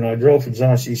lady, you know, I drove for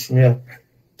John C. Smith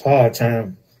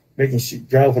part-time, making sure,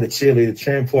 drove for the cheerleader,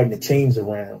 transporting the teams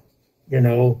around, you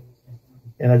know,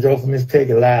 and I drove for Miss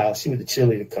Peggy Lyle. She was the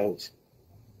cheerleader coach.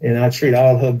 And I treat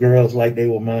all her girls like they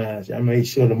were mine. I made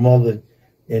sure the mother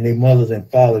and their mothers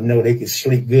and fathers know they could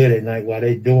sleep good at night while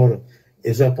their daughter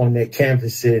is up on that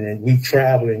campus and we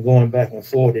traveling, going back and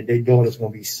forth, that their daughter's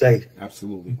going to be safe.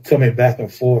 Absolutely. Coming back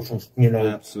and forth from, you know,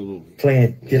 absolutely,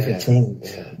 playing different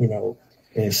teams, you know.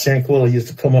 And Shanquella used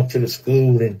to come up to the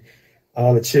school and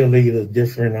all the cheerleaders,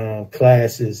 different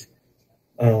classes,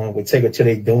 would take her to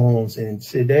their dorms and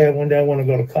say, Dad, one day I want to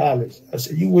go to college. I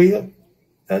said, you will?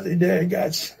 I said, Dad,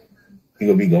 got you. You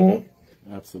going to be going?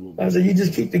 Absolutely. I said, you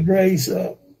just keep the grades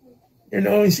up. You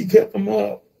know, and she kept them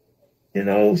up. You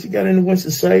know, she got into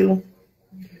Winston-Salem.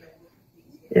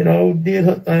 You know, did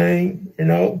her thing, you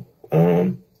know,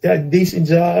 got a decent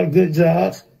job, good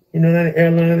jobs. You know, at the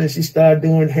airline, and she started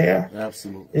doing hair.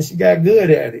 Absolutely. And she got good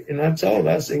at it. And I told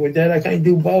her, I said, well, Dad, I can't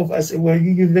do both. I said, well,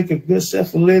 you make a good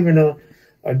self for living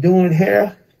or doing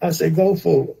hair. I said, go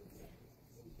for it.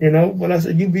 You know, but I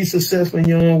said, you be successful in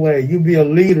your own way. You be a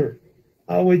leader.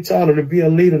 I always taught her to be a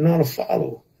leader, not a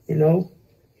follower, you know?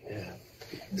 Yeah.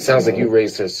 Sounds like you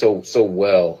raised her so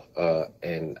well,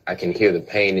 and I can hear the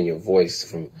pain in your voice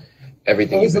from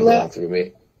everything you've been going through. I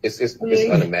mean, it's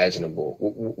unimaginable.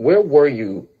 Where were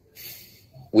you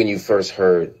when you first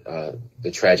heard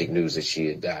the tragic news that she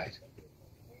had died?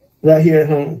 Right here at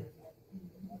home.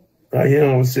 Right here,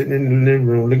 I was sitting in the living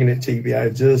room looking at TV. I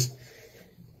just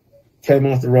came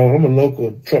off the road. I'm a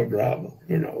local truck driver,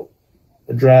 you know.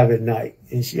 I drive at night.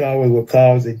 And she always would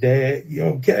call and say, Dad, you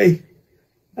okay?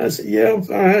 I said, yeah, I'm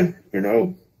fine. You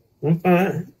know, I'm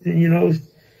fine. And, you know,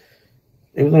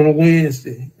 it was on a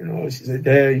Wednesday. You know, she said,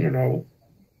 Dad, you know,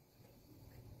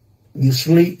 you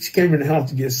sleep. She came in the house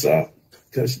to get something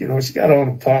because, you know, she got her own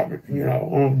apartment, you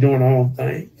know, doing her own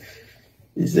thing.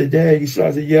 She said, Dad, you sleep?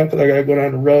 I said, yeah, because I got to go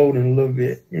down the road in a little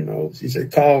bit, you know. She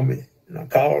said, call me. And I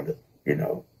called her, you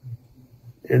know.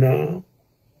 And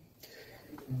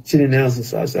she didn't answer,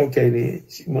 so I said, okay, then.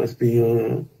 She must be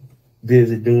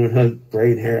busy doing her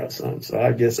braid hair or something. So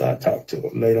I guess I'll talk to her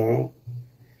later on.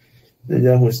 Then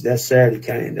that Saturday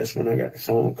came, that's when I got the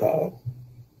phone call,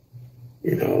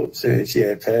 you know, saying she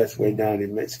had passed away down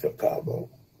in Mexico, Cabo.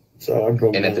 So I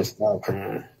broke down and started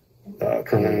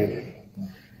crying.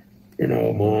 You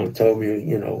know, Mom told me,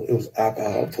 you know, it was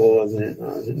alcohol poisoning.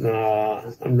 I said,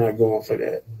 nah, I'm not going for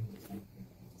that.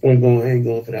 I ain't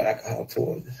going for that alcohol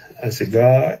poisoning. I said,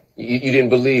 God. You didn't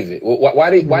believe it.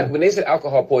 Why when they said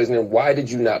alcohol poisoning, why did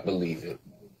you not believe it?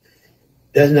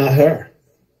 That's not her.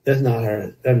 That's not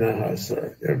her. That's not her,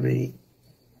 sir. I mean,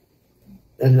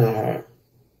 that's not her.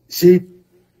 You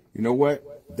know what?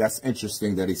 That's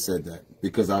interesting that he said that,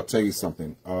 because I'll tell you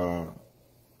something.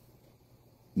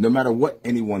 No matter what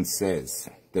anyone says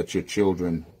that your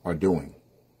children are doing,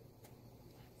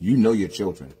 you know your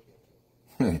children.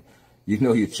 You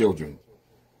know your children.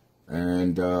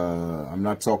 And I'm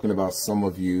not talking about some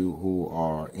of you who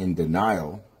are in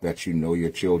denial that you know your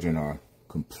children are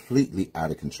completely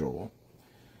out of control,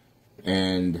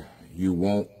 and you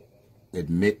won't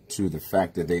admit to the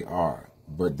fact that they are.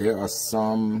 But there are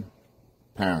some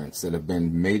parents that have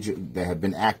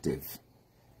been active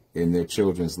in their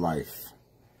children's life.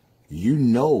 you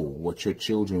know what your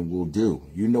children will do.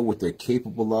 You know what they're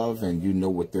capable of, and you know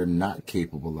what they're not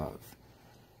capable of.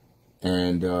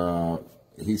 And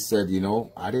he said, you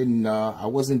know, I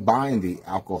wasn't buying the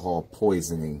alcohol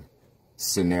poisoning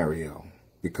scenario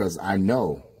because I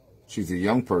know she's a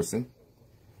young person.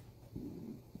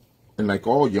 And like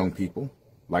all young people,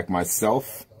 like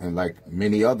myself and like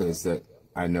many others that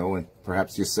I know, and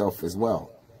perhaps yourself as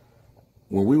well.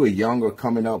 When we were younger,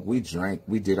 coming up, we drank,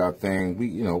 we did our thing.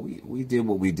 We did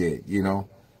what we did,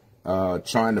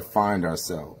 trying to find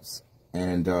ourselves.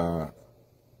 And,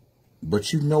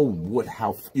 but you know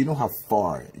how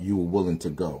far you were willing to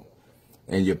go.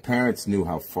 And your parents knew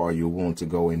how far you were willing to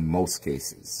go in most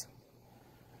cases.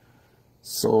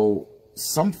 So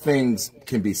some things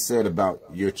can be said about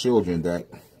your children that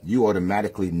you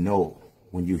automatically know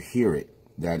when you hear it,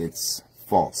 that it's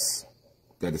false,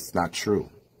 that it's not true.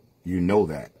 You know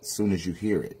that as soon as you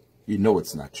hear it, you know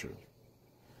it's not true.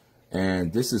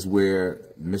 And this is where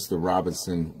Mr.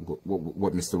 Robinson,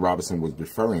 what Mr. Robinson was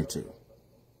referring to.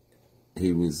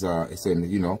 He was saying,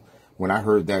 you know, when I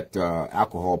heard that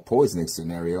alcohol poisoning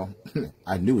scenario,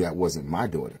 I knew that wasn't my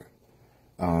daughter,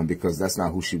 because that's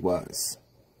not who she was.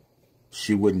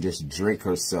 She wouldn't just drink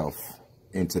herself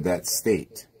into that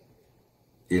state,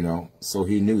 you know. So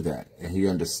he knew that, and he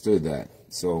understood that.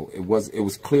 So it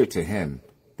was clear to him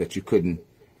that you couldn't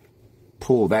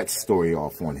pull that story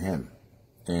off on him.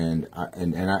 And I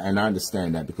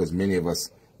understand that, because many of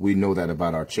us, we know that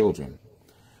about our children.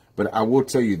 But I will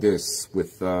tell you this,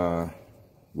 with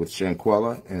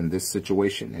Shanquella and this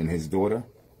situation and his daughter,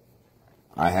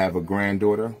 I have a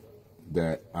granddaughter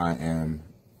that I am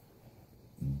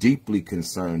deeply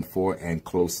concerned for and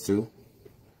close to.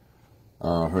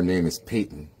 Her name is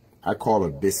Peyton. I call her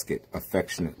Biscuit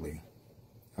affectionately.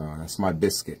 That's my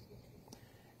biscuit.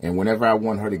 And whenever I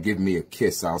want her to give me a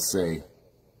kiss, I'll say,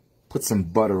 put some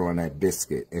butter on that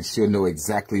biscuit, and she'll know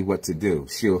exactly what to do.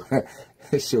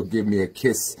 She'll give me a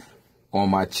kiss on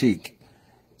my cheek,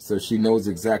 so she knows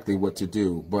exactly what to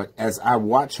do. But as I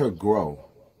watch her grow,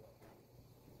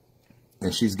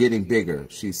 and she's getting bigger,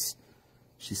 she's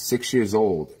 6 years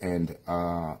old, and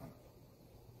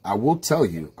I will tell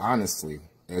you honestly,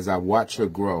 as I watch her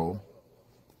grow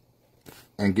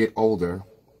and get older,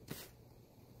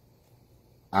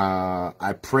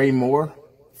 I pray more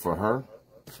for her.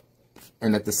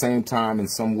 And at the same time, in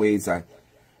some ways, I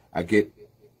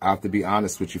have to be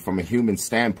honest with you, from a human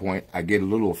standpoint, I get a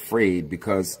little afraid,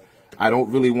 because I don't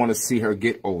really want to see her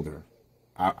get older.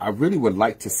 I really would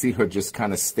like to see her just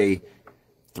kind of stay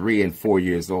 3 and 4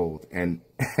 years old. And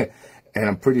and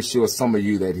I'm pretty sure some of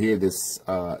you that hear this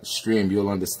stream, you'll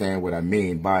understand what I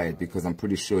mean by it, because I'm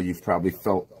pretty sure you've probably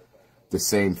felt the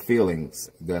same feelings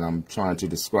that I'm trying to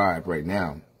describe right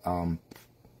now.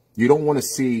 You don't want to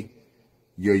see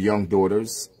your young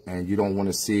daughters, and you don't want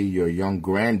to see your young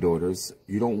granddaughters.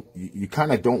 You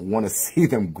kind of don't want to see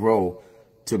them grow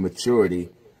to maturity,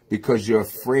 because you're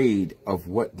afraid of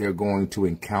what they're going to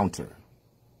encounter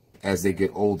as they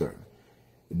get older.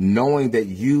 Knowing that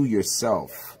you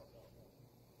yourself,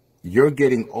 you're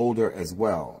getting older as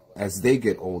well as they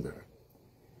get older.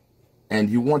 And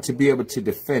you want to be able to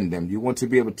defend them. You want to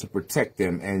be able to protect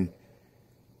them. And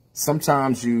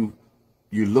sometimes you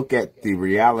look at the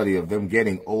reality of them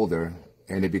getting older,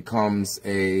 and it becomes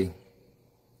a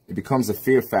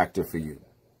fear factor for you,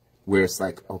 where it's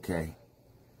like, okay,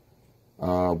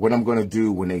 what I'm going to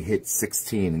do when they hit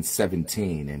 16 and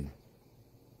 17 and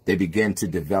they begin to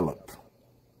develop,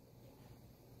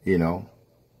 you know,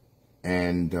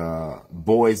 and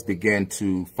boys begin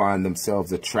to find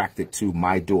themselves attracted to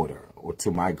my daughter or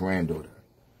to my granddaughter.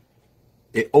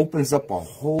 It opens up a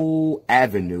whole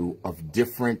avenue of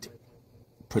different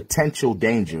potential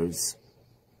dangers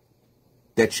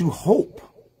that you hope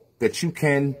that you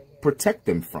can protect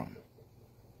them from.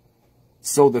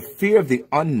 So the fear of the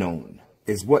unknown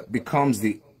is what becomes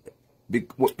the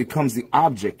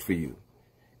object for you.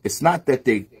 It's not that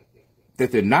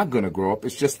they're not going to grow up.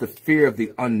 It's just the fear of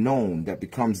the unknown that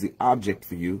becomes the object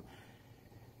for you.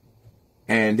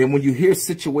 And then when you hear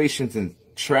situations and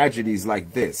tragedies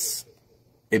like this,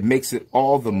 it makes it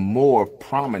all the more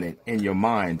prominent in your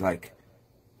mind. Like,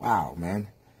 wow, man,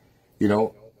 you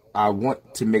know, I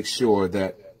want to make sure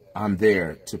that I'm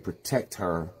there to protect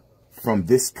her from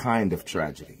this kind of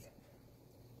tragedy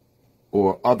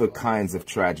or other kinds of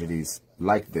tragedies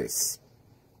like this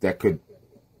that could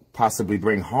possibly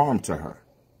bring harm to her.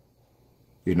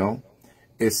 You know,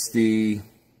 it's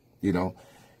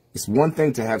one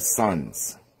thing to have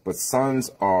sons, but sons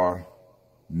are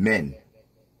men.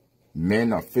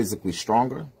 Men are physically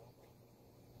stronger.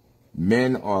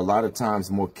 Men are a lot of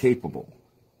times more capable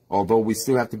although we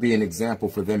still have to be an example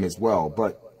for them as well.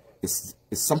 But it's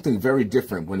something very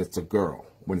different when it's a girl,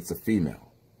 when it's a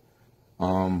female.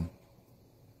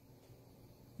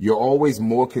 You're always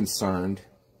more concerned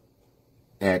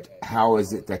at how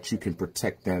is it that you can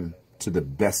protect them to the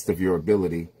best of your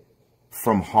ability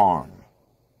from harm,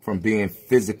 from being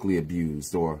physically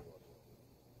abused or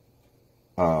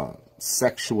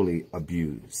sexually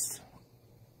abused,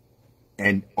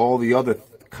 and all the other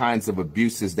kinds of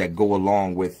abuses that go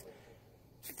along with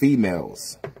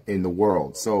females in the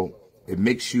world. So it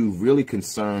makes you really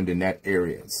concerned in that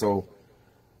area. So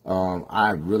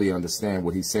I really understand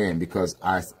what he's saying, because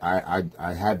I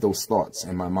had those thoughts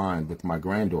in my mind with my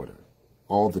granddaughter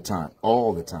all the time.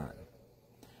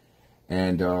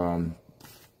 And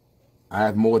I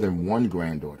have more than one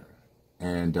granddaughter,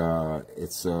 and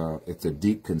it's a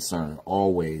deep concern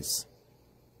always.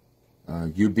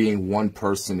 You being one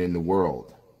person in the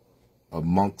world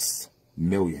amongst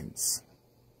millions.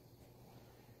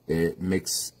 It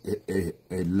makes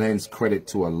it lends credit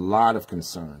to a lot of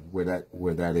concern where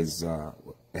that is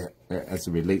as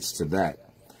it relates to that.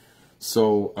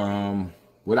 So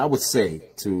what I would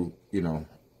say to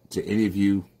any of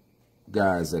you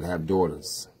guys that have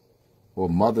daughters or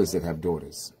mothers that have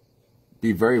daughters,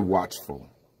 be very watchful.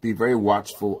 Be very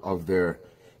watchful of their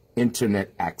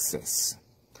internet access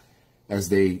as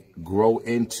they grow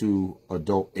into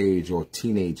adult age or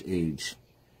teenage age.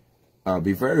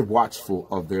 Be very watchful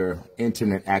of their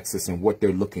internet access and what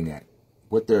they're looking at,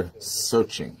 what they're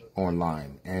searching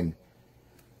online, and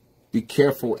be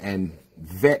careful and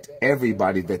vet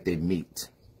everybody that they meet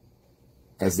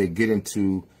as they get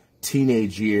into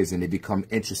teenage years and they become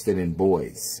interested in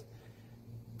boys.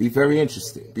 Be very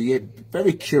interested, be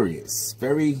very curious,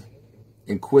 very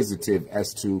inquisitive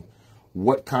as to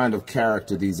what kind of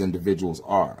character these individuals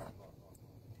are.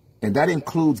 And that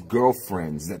includes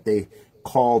girlfriends that they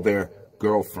call their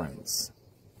girlfriends.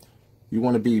 You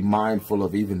want to be mindful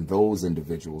of even those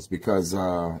individuals, because,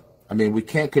 we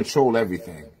can't control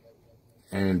everything.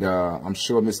 And I'm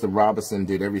sure Mr. Robinson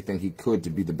did everything he could to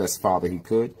be the best father he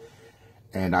could.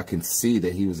 And I can see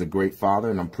that he was a great father,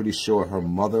 and I'm pretty sure her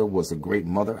mother was a great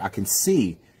mother. I can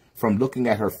see from looking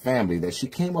at her family that she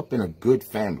came up in a good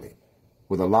family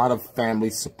with a lot of family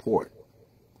support.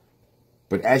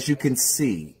 But as you can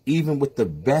see, even with the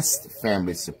best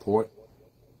family support,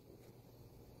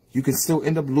 you can still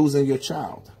end up losing your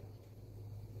child.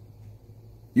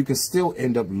 You can still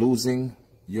end up losing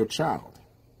your child.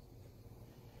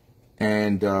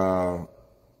 And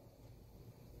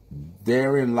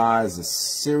therein lies a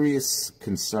serious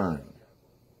concern.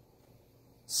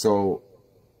 So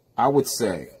I would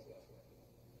say,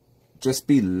 just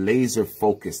be laser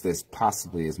focused as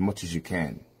much as you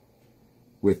can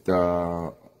with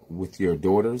your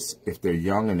daughters if they're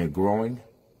young and they're growing,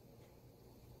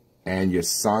 and your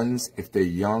sons if they're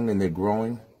young and they're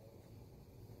growing.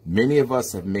 Many of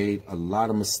us have made a lot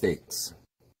of mistakes,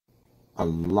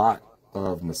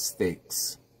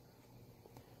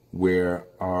 where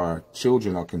our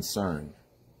children are concerned.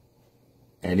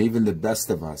 And even the best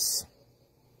of us,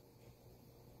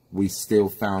 we still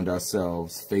found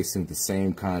ourselves facing the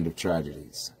same kind of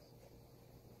tragedies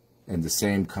and the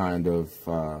same kind of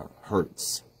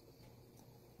hurts.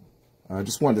 I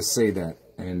just wanted to say that,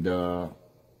 and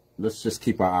let's just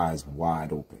keep our eyes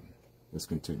wide open. Let's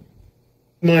continue.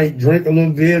 Might drink a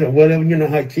little bit or whatever, you know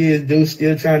how kids do,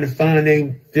 still trying to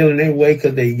feeling their way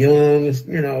because they're young,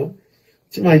 you know.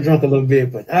 She might drink a little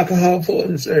bit, but alcohol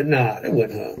poisoning, sir, nah, that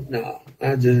wasn't her. No,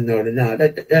 I just know that, nah,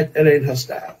 that ain't her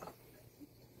style.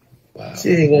 Wow. She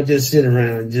ain't gonna just sit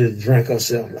around and just drink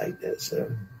herself like that, so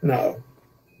no.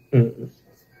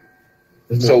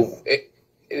 So,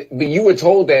 but you were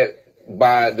told that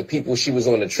by the people she was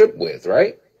on the trip with,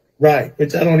 right? Right,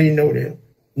 which I don't even know them.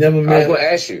 Never met. I was going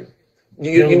to ask you.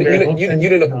 You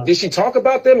didn't know. Did she talk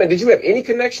about them? And did you have any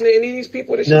connection to any of these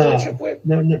people that she was on the trip with?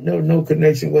 No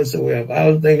connection whatsoever. I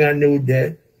was thinking I knew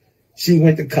that she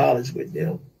went to college with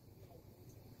them.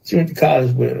 She went to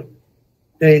college with them.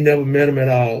 They ain't never met them at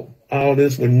all. All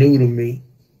this was new to me.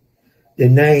 The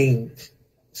names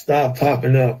started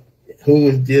popping up. Who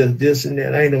is this and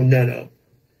that? I ain't know none of them.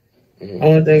 Mm-hmm.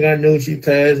 Only thing I knew, she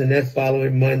passed, and that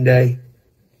following Monday,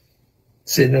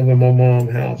 sitting over at my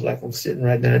mom's house like I'm sitting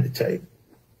right down at the table.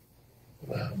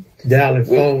 Wow. Dialing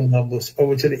phone numbers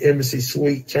over to the embassy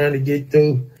suite, trying to get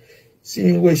through,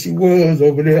 seeing where she was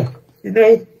over there, you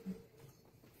know?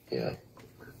 Yeah.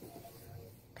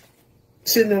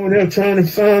 Sitting over there trying to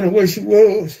find her where she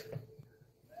was.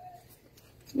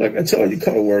 Like I told you,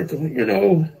 co-worker, you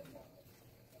know.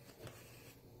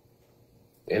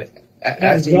 And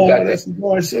after you got that,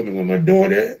 boy, something with my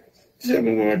daughter.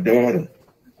 Something with my daughter.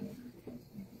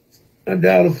 I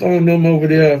dialed a phone number over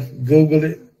there, Googled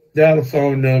it, dialed a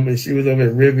phone number, and she was over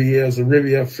at Riviera. It was a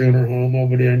Riviera funeral home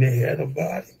over there, and they had her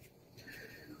body.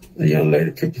 The young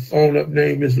lady picked the phone up,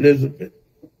 named Miss Elizabeth,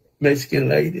 Mexican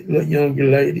lady, little younger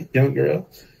lady, young girl.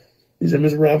 She said,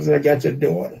 Miss Robinson, I got your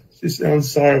daughter. She said, I'm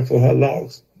sorry for her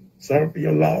loss. Sorry for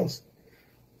your loss.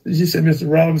 She said,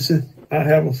 Mr. Robinson, I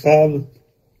have a father,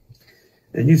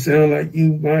 and you sound like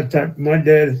you, my type, my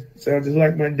dad sounds just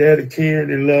like my daddy,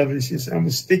 caring and loving. She said, I'm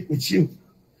going to stick with you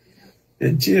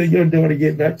until your daughter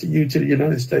get back to you, to the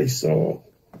United States soil.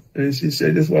 And she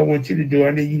said, this is what I want you to do.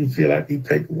 I need you to fill out these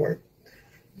paperwork.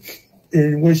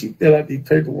 And once you fill out these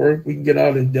paperwork, we can get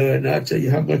all this done. And I'll tell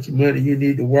you how much money you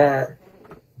need to wire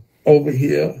over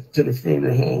here to the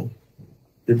funeral home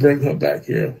to bring her back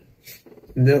here.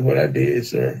 And that's what I did,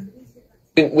 sir.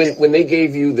 When they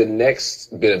gave you the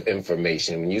next bit of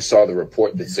information, when you saw the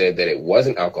report that said that it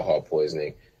wasn't alcohol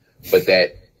poisoning, but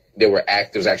that there was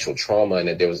actual trauma and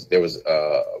that there was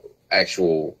an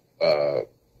actual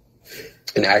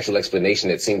explanation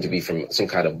that seemed to be from some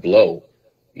kind of blow,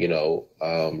 you know,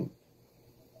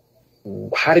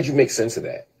 how did you make sense of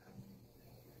that?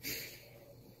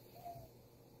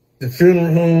 The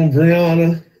funeral home,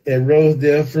 Brianna at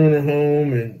Rosedale Funeral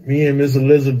Home, and me and Miss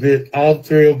Elizabeth, all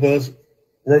three of us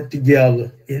worked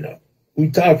together. You know, she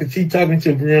talking to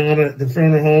Brianna at the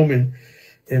funeral home,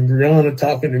 and Brianna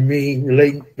talking to me,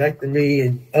 relating back to me,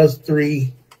 and us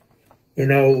three, you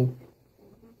know,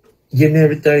 getting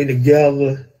everything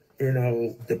together, you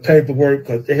know, the paperwork,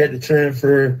 because they had to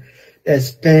transfer that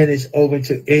Spanish over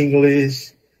to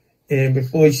English. And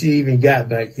before she even got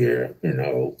back here, you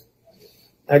know,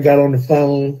 I got on the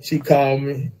phone. She called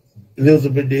me.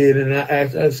 Elizabeth did. And I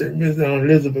asked her, I said, Miss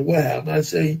Elizabeth, what happened? I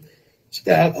said, she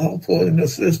got alcohol poisoning in her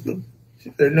system.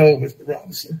 She said, no, Mr.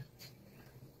 Robinson.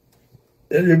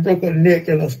 And they broke her neck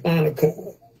and her spinal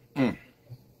cord. And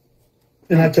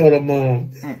I told her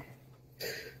mom.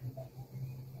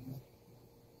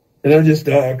 And I just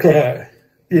started crying,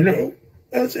 you know.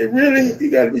 I said, really? You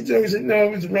got to be joking. She said, no,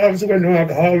 Mr. Robinson, there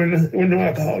wasn't no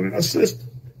alcohol in her system.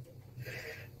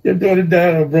 Your daughter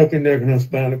died of a broken neck and her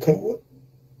spinal cord.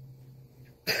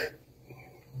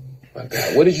 My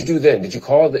God, what did you do then? Did you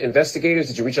call the investigators?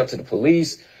 Did you reach out to the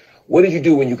police? What did you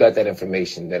do when you got that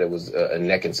information that it was a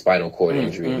neck and spinal cord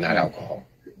injury, not alcohol?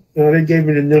 No, they gave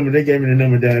me the number. They gave me the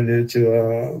number down there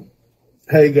to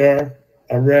Hagar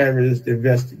Araris, the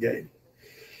investigator.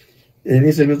 And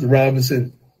he said, Mr.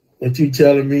 Robinson, what you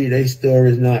telling me, their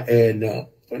story is not adding up.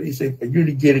 But he said, for you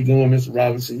to get it going, Mr.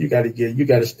 Robinson, you got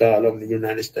to start on the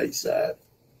United States side.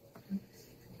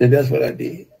 And that's what I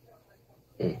did.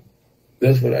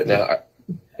 That's what I did.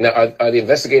 Now, are the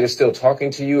investigators still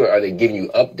talking to you, or are they giving you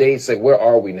updates? Like, where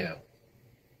are we now?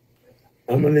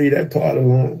 I'm going to leave that part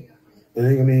alone. I'm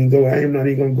not even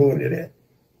going to go into that.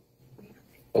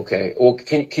 Okay. Well,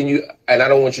 can you, and I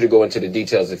don't want you to go into the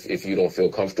details if you don't feel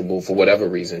comfortable for whatever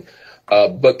reason,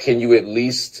 but can you at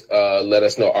least let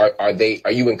us know, are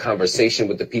you in conversation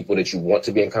with the people that you want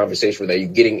to be in conversation with? Are you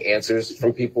getting answers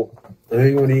from people? I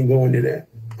ain't going to even go into that.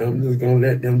 I'm just going to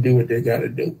let them do what they got to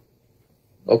do.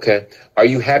 Okay. Are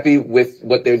you happy with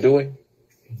what they're doing?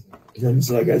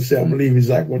 Like I said, I'm going to leave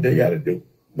exactly what they got to do.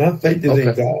 My faith is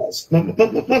in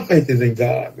God. My faith is in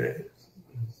God, man.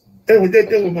 That's what they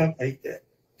do with my faith at.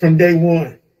 From day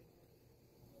one.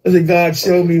 I said, God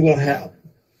showed me what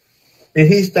happened. And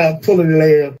he started pulling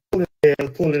layers, man.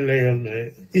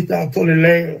 He started pulling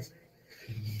layers.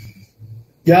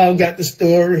 Y'all got the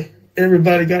story.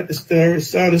 Everybody got the story,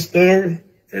 saw the story.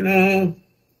 And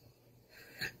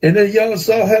then y'all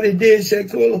saw how they did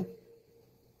Shanquella.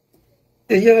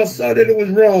 And y'all saw that it was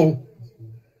wrong.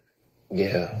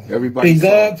 Yeah. Everybody and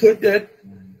God put that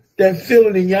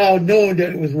feeling in y'all knowing that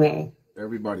it was wrong.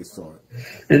 Everybody saw it.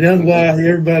 And that's why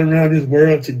everybody around this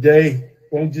world today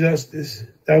want justice.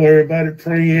 That's why everybody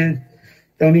praying.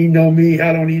 Don't even know me.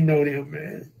 I don't even know them,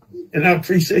 man. And I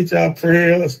appreciate y'all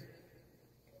prayers.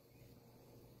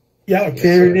 Y'all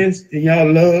carrying this and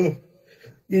y'all love,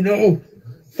 you know,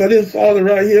 for this father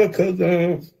right here, because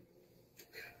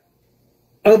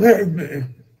I'm hurt,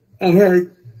 man. I'm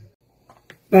hurt.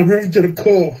 I'm hurt to the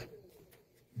core.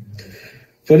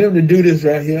 For them to do this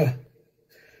right here.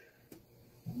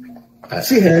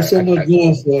 She had so much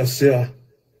going for herself.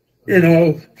 You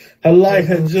know, her life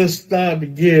had just started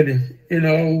beginning. You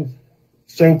know,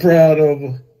 so proud of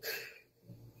her.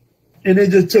 And they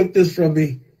just took this from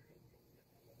me.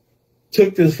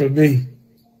 Took this. Then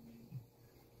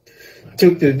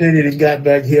it got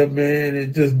back here, man,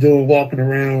 and just walking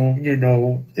around, you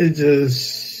know, it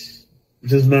just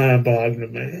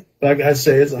mind-boggling, man. Like I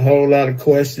say, it's a whole lot of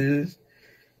questions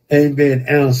ain't been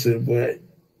answered, but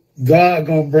God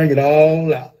gonna bring it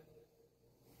all out.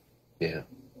 Yeah.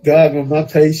 God gonna, my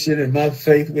patience and my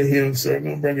faith with him, sir,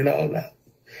 gonna bring it all out.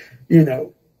 You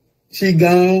know, she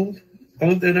gone.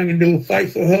 Only thing I can do is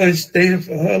fight for her and stand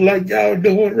for her like y'all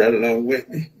doing right along with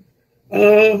me.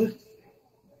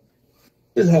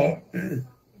 It's hard, man.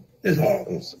 It's hard.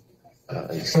 I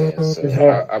understand,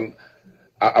 sir.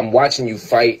 I'm watching you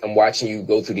fight. I'm watching you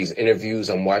go through these interviews.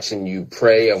 I'm watching you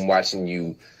pray. I'm watching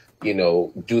you,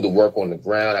 do the work on the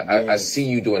ground. I see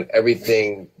you doing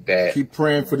everything that keep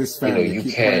praying for this family. You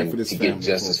can to get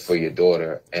justice for your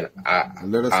daughter. And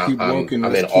let us keep working.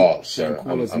 I'm in awe, sir.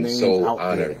 I'm so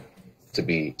honored to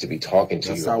be talking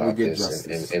to you about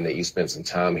this and that you spent some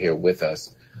time here with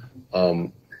us.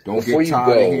 Don't get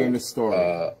tired of hearing the story.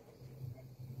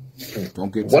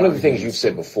 Don't get tired. One of the things you've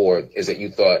said before is that you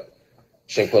thought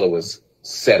Shanquella was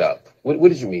set up. What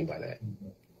did you mean by that?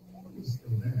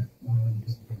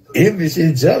 Envious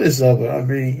and jealous of her. I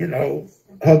mean,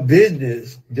 her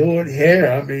business, doing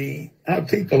hair. I mean, how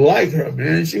people like her,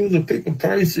 man. She was a people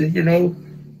person,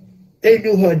 They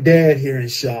knew her dad here in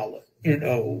Charlotte,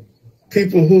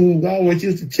 People who always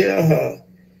used to tell her,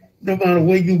 no matter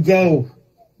where you go,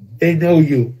 they know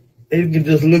you. They can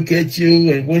just look at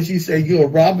you, and once you say you're a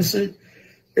Robinson,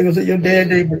 they're going to say, your dad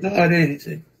named Bernard, ain't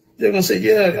he? They're going to say,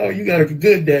 yeah, oh, you got a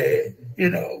good dad,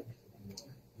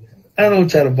 I don't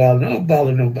try to bother. I don't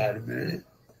bother nobody, man.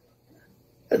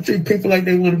 I treat people like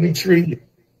they want to be treated.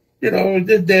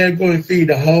 This dad going to feed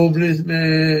the homeless,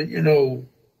 man,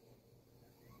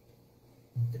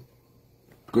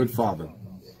 Good father.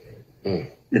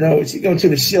 She go to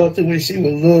the shelter when she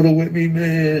was little with me,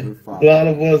 man. A lot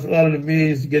of the men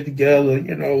used to get together,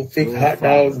 fix hot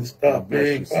dogs and stuff,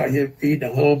 man. Go out here feed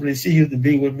the homeless. She used to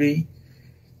be with me.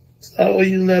 So I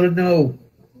always let her know.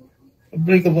 A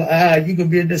blink of an eye, you can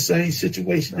be in the same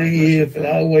situation they in, but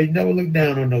I always never look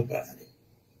down on nobody.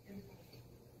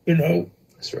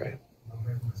 That's right.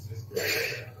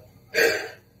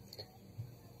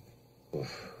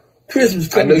 Christmas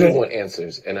coming up. I know you up. want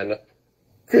answers, and I know.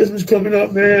 Christmas coming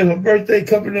up, man. Her birthday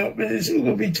coming up, man. She's going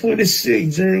to be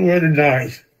 26, January the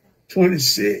 9th.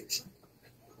 26.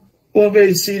 Want me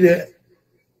to see that?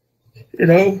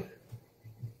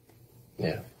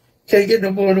 Yeah. Can't get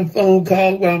no more of them phone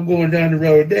calls while I'm going down the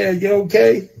road. Dad, you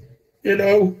okay? It's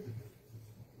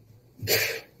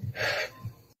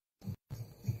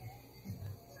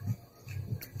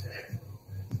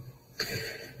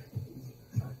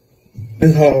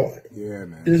hard. Yeah,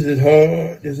 man. This is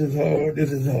hard.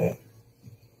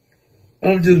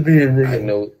 I'm just being real. I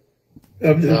know.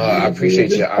 I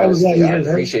appreciate your honesty. I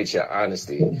appreciate your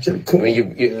honesty. I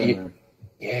mean,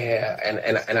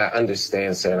 and I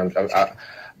understand, sir. And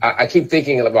I keep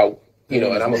thinking about, and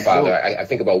I'm a father. I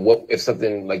think about what if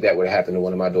something like that would happen to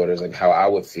one of my daughters, like how I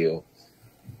would feel.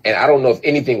 And I don't know if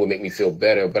anything would make me feel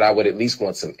better, but I would at least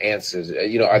want some answers.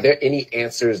 Are there any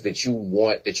answers that you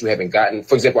want that you haven't gotten?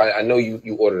 For example, I know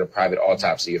you ordered a private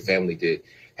autopsy. Your family did.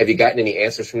 Have you gotten any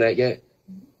answers from that yet?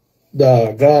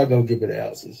 No, God gonna give me the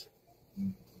answers.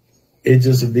 It's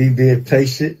just me being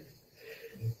patient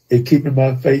and keeping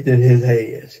my faith in his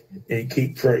hands and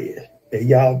keep praying. And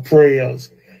y'all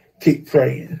prayers, keep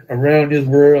praying around this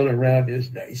world, around this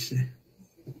nation.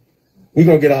 We're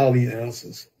gonna get all these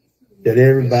answers that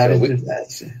everybody's just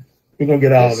asking. We're gonna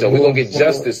get all. So we're gonna get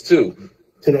justice too.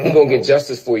 We're gonna get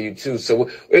justice for you too. So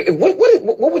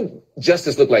what would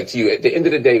justice look like to you at the end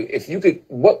of the day? If you could,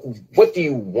 what do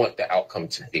you want the outcome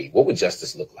to be? What would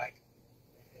justice look like?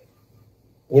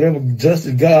 Whatever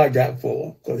justice God got for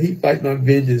him, because he fight my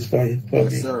vengeance for me.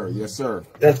 Yes, sir. Yes, sir.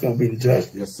 That's gonna be the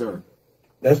justice. Yes, sir.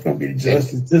 That's gonna be the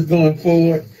justice. Just going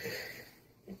forward,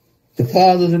 the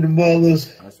fathers and the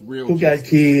mothers who got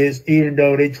kids, even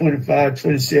though they 25,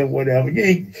 27, whatever.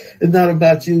 It's not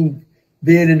about you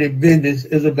being in their business.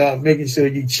 It's about making sure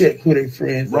you check who their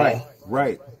friends are.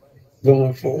 Right.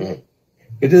 Going forward.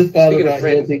 But this father right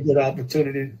here didn't get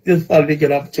opportunity. This father didn't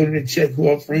get opportunity to check who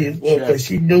her friends were because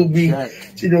she knew me.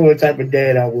 She knew what type of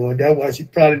dad I was. That's why she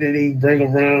probably didn't even bring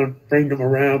them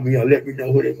around me or let me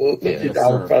know who they were. I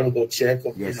would probably go check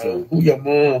them. Who your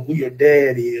mom, who your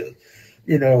dad is.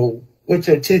 What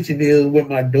your intention is with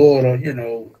my daughter.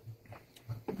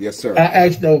 Yes, sir. I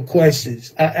asked no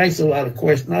questions. I asked a lot of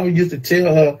questions. I used to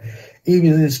tell her,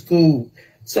 even in school,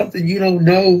 something you don't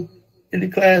know in the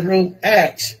classroom,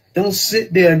 ask. Don't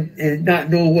sit there and not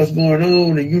know what's going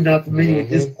on and you're not familiar with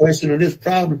this question or this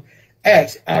problem.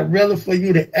 Ask. I'd rather for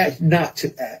you to ask not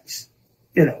to ask.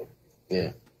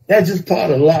 Yeah. That's just part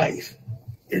of life.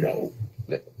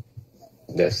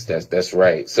 That's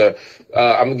right. So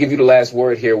I'm gonna give you the last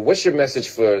word here. What's your message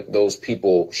for those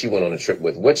people she went on a trip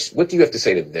with? What do you have to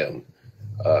say to them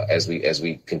as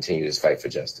we continue this fight for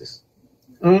justice.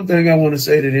 The only thing I want to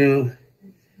say to them,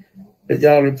 that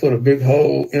y'all done put a big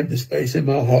hole, empty space in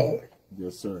my heart.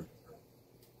 Yes, sir.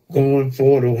 Going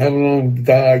forward, however long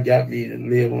God got me to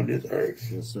live on this earth.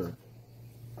 Yes, sir.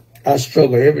 I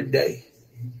struggle every day.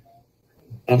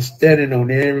 I'm standing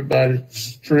on everybody's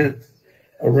strength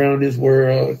around this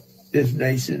world, this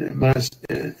nation, and my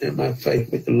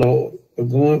faith with the Lord. But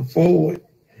going forward,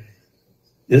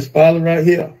 this Father right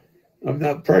here, I'm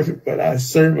not perfect, but I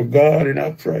serve a God and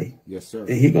I pray. Yes, sir. And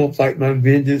He gonna fight my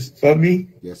vengeance for me.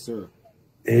 Yes, sir.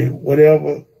 And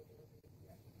whatever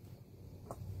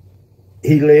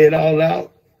He laid all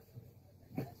out,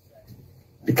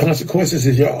 the consequences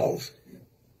is y'all's.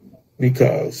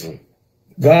 Because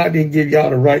God didn't give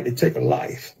y'all the right to take a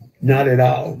life. Not at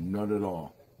all. Not at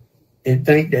all. And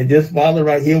think that this Father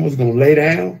right here was going to lay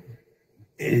down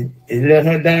and let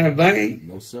her die in vain.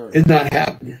 No, sir. It's not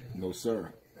happening. No,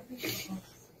 sir.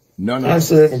 None of I us.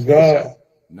 serve a God.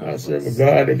 None I of serve a us.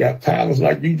 God that got powers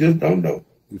like you just don't know.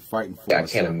 We're fighting for I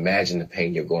us, can't sir. imagine the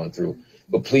pain you're going through.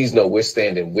 But please know we're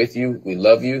standing with you. We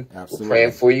love you. Absolutely. We're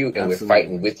praying for you. And Absolutely. we're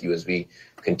fighting with you as we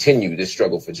continue this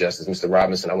struggle for justice. Mr.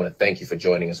 Robinson, I want to thank you for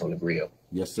joining us on the grill.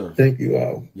 Yes, sir. Thank you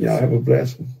all. Yes, Y'all sir. have a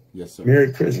blessed one. Yes, sir.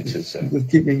 Merry Christmas. You too, sir. Just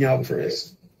keep me in y'all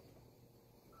prayers.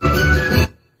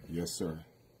 Yes, sir.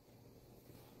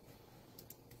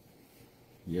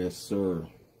 Yes, sir.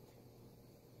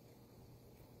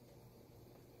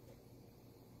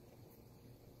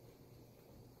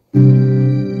 I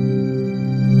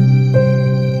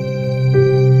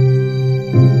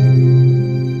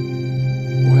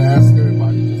want to ask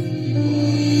everybody just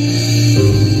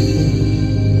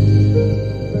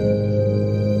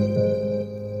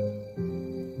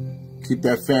to keep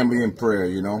that family in prayer,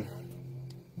 you know.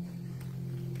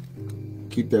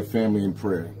 Keep that family in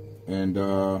prayer. And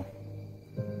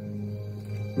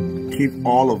keep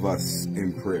all of us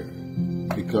in prayer.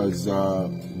 Because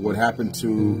what happened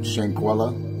to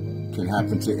Shanquella can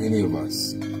happen to any of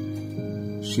us.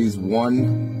 She's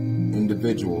one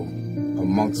individual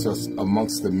amongst us,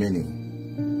 amongst the many.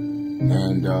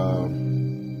 And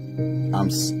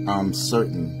I'm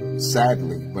certain,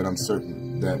 sadly, but I'm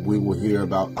certain that we will hear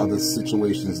about other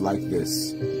situations like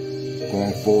this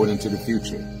going forward into the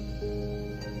future.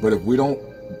 But if we don't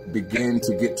begin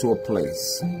to get to a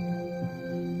place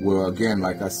where, again,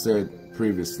 like I said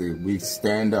previously, we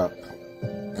stand up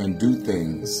and do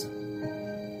things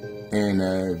in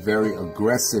a very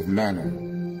aggressive manner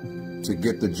to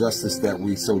get the justice that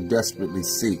we so desperately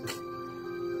seek.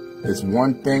 It's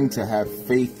one thing to have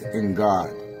faith in God,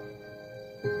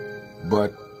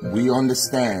 but we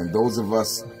understand, those of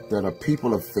us that are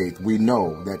people of faith, we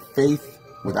know that faith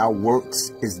without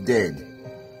works is dead.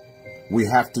 We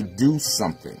have to do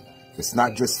something. It's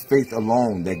not just faith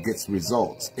alone that gets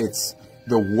results. It's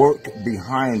the work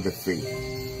behind the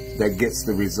faith that gets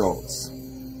the results.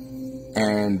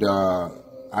 And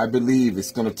I believe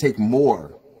it's going to take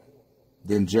more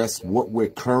than just what we're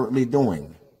currently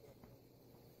doing.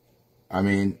 I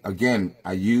mean, again,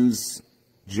 I use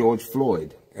George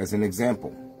Floyd as an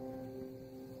example.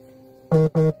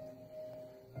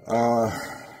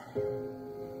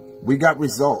 We got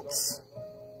results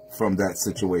from that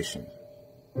situation.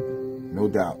 No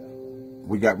doubt.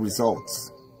 We got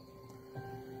results.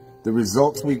 The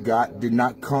results we got did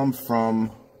not come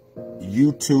from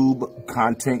YouTube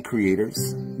content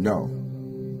creators. No.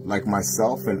 Like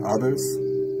myself and others.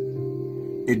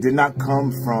 It did not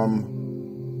come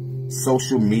from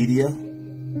social media.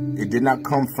 It did not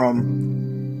come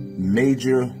from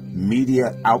major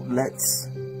media outlets.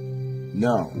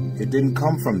 No, it didn't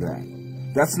come from that.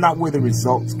 That's not where the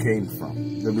results came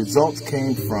from. The results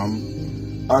came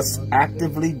from us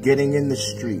actively getting in the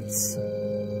streets,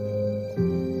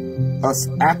 us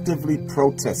actively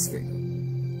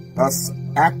protesting, us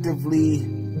actively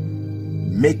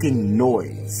making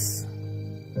noise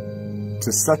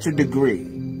to such a degree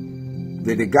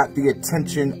that it got the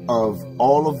attention of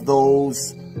all of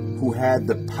those who had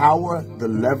the power, the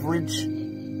leverage,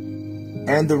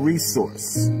 and the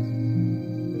resource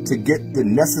to get the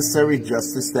necessary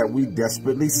justice that we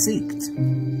desperately seeked.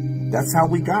 That's how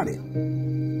we got it.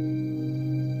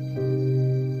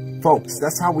 Folks,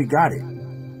 that's how we got it.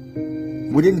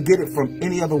 We didn't get it from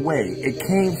any other way. It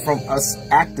came from us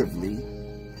actively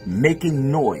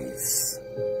making noise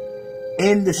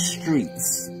in the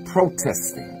streets,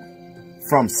 protesting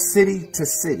from city to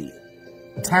city,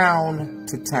 town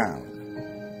to town,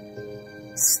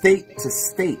 state to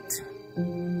state,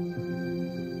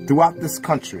 throughout this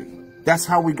country. That's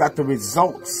how we got the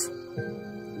results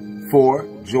for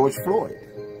George Floyd.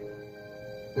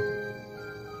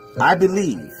 I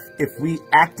believe if we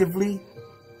actively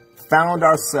found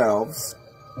ourselves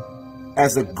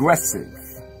as aggressive,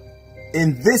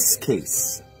 in this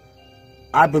case,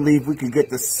 I believe we could get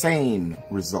the same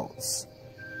results.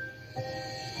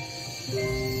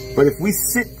 But if we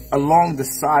sit along the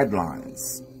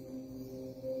sidelines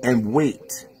and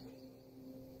wait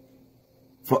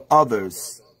for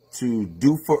others to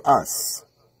do for us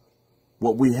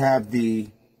what we have the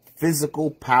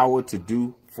physical power to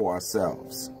do for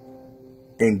ourselves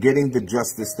in getting the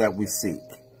justice that we seek,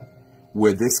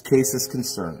 where this case is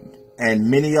concerned, and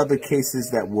many other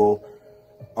cases that will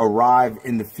arrive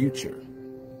in the future,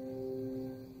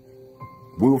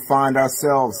 we will find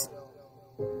ourselves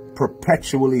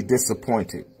perpetually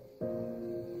disappointed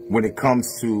when it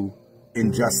comes to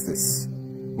injustice,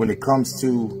 when it comes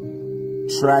to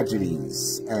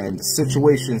tragedies and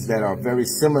situations that are very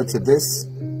similar to this,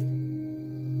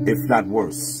 if not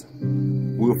worse.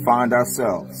 We'll find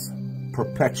ourselves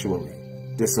perpetually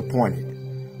disappointed.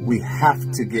 We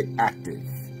have to get active,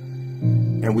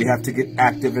 and we have to get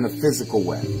active in a physical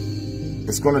way.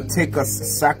 It's going to take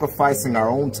us sacrificing our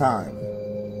own time.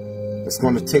 It's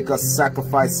going to take us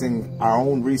sacrificing our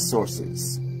own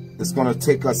resources. It's going to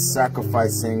take us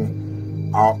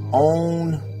sacrificing our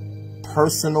own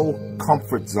personal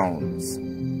comfort zones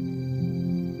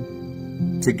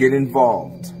to get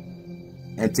involved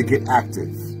and to get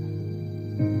active,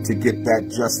 to get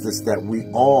that justice that we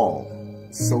all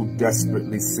so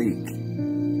desperately seek.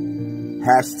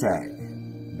 Hashtag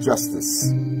justice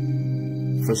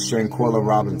for Shanquella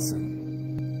Robinson.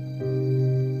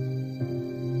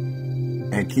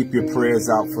 And keep your prayers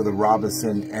out for the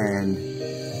Robinson and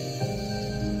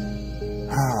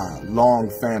Long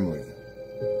family.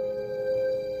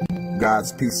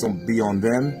 God's peace will be on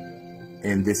them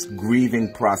in this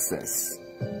grieving process,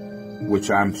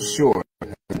 which I'm sure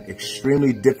has been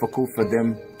extremely difficult for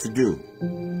them to do.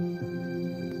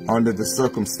 Under the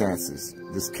circumstances,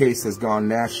 this case has gone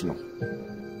national,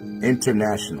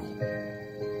 international,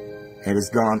 and it's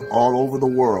gone all over the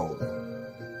world.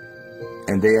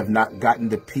 And they have not gotten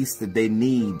the peace that they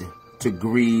need to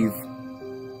grieve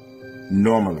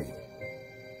normally.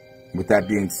 With that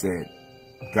being said,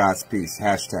 God's peace.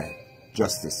 Hashtag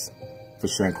justice for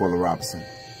Shanquella Robinson.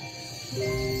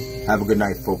 Have a good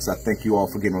night, folks. I thank you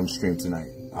all for getting on the stream tonight.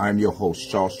 I am your host,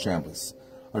 Charles Chambers.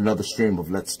 Another stream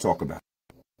of Let's Talk About.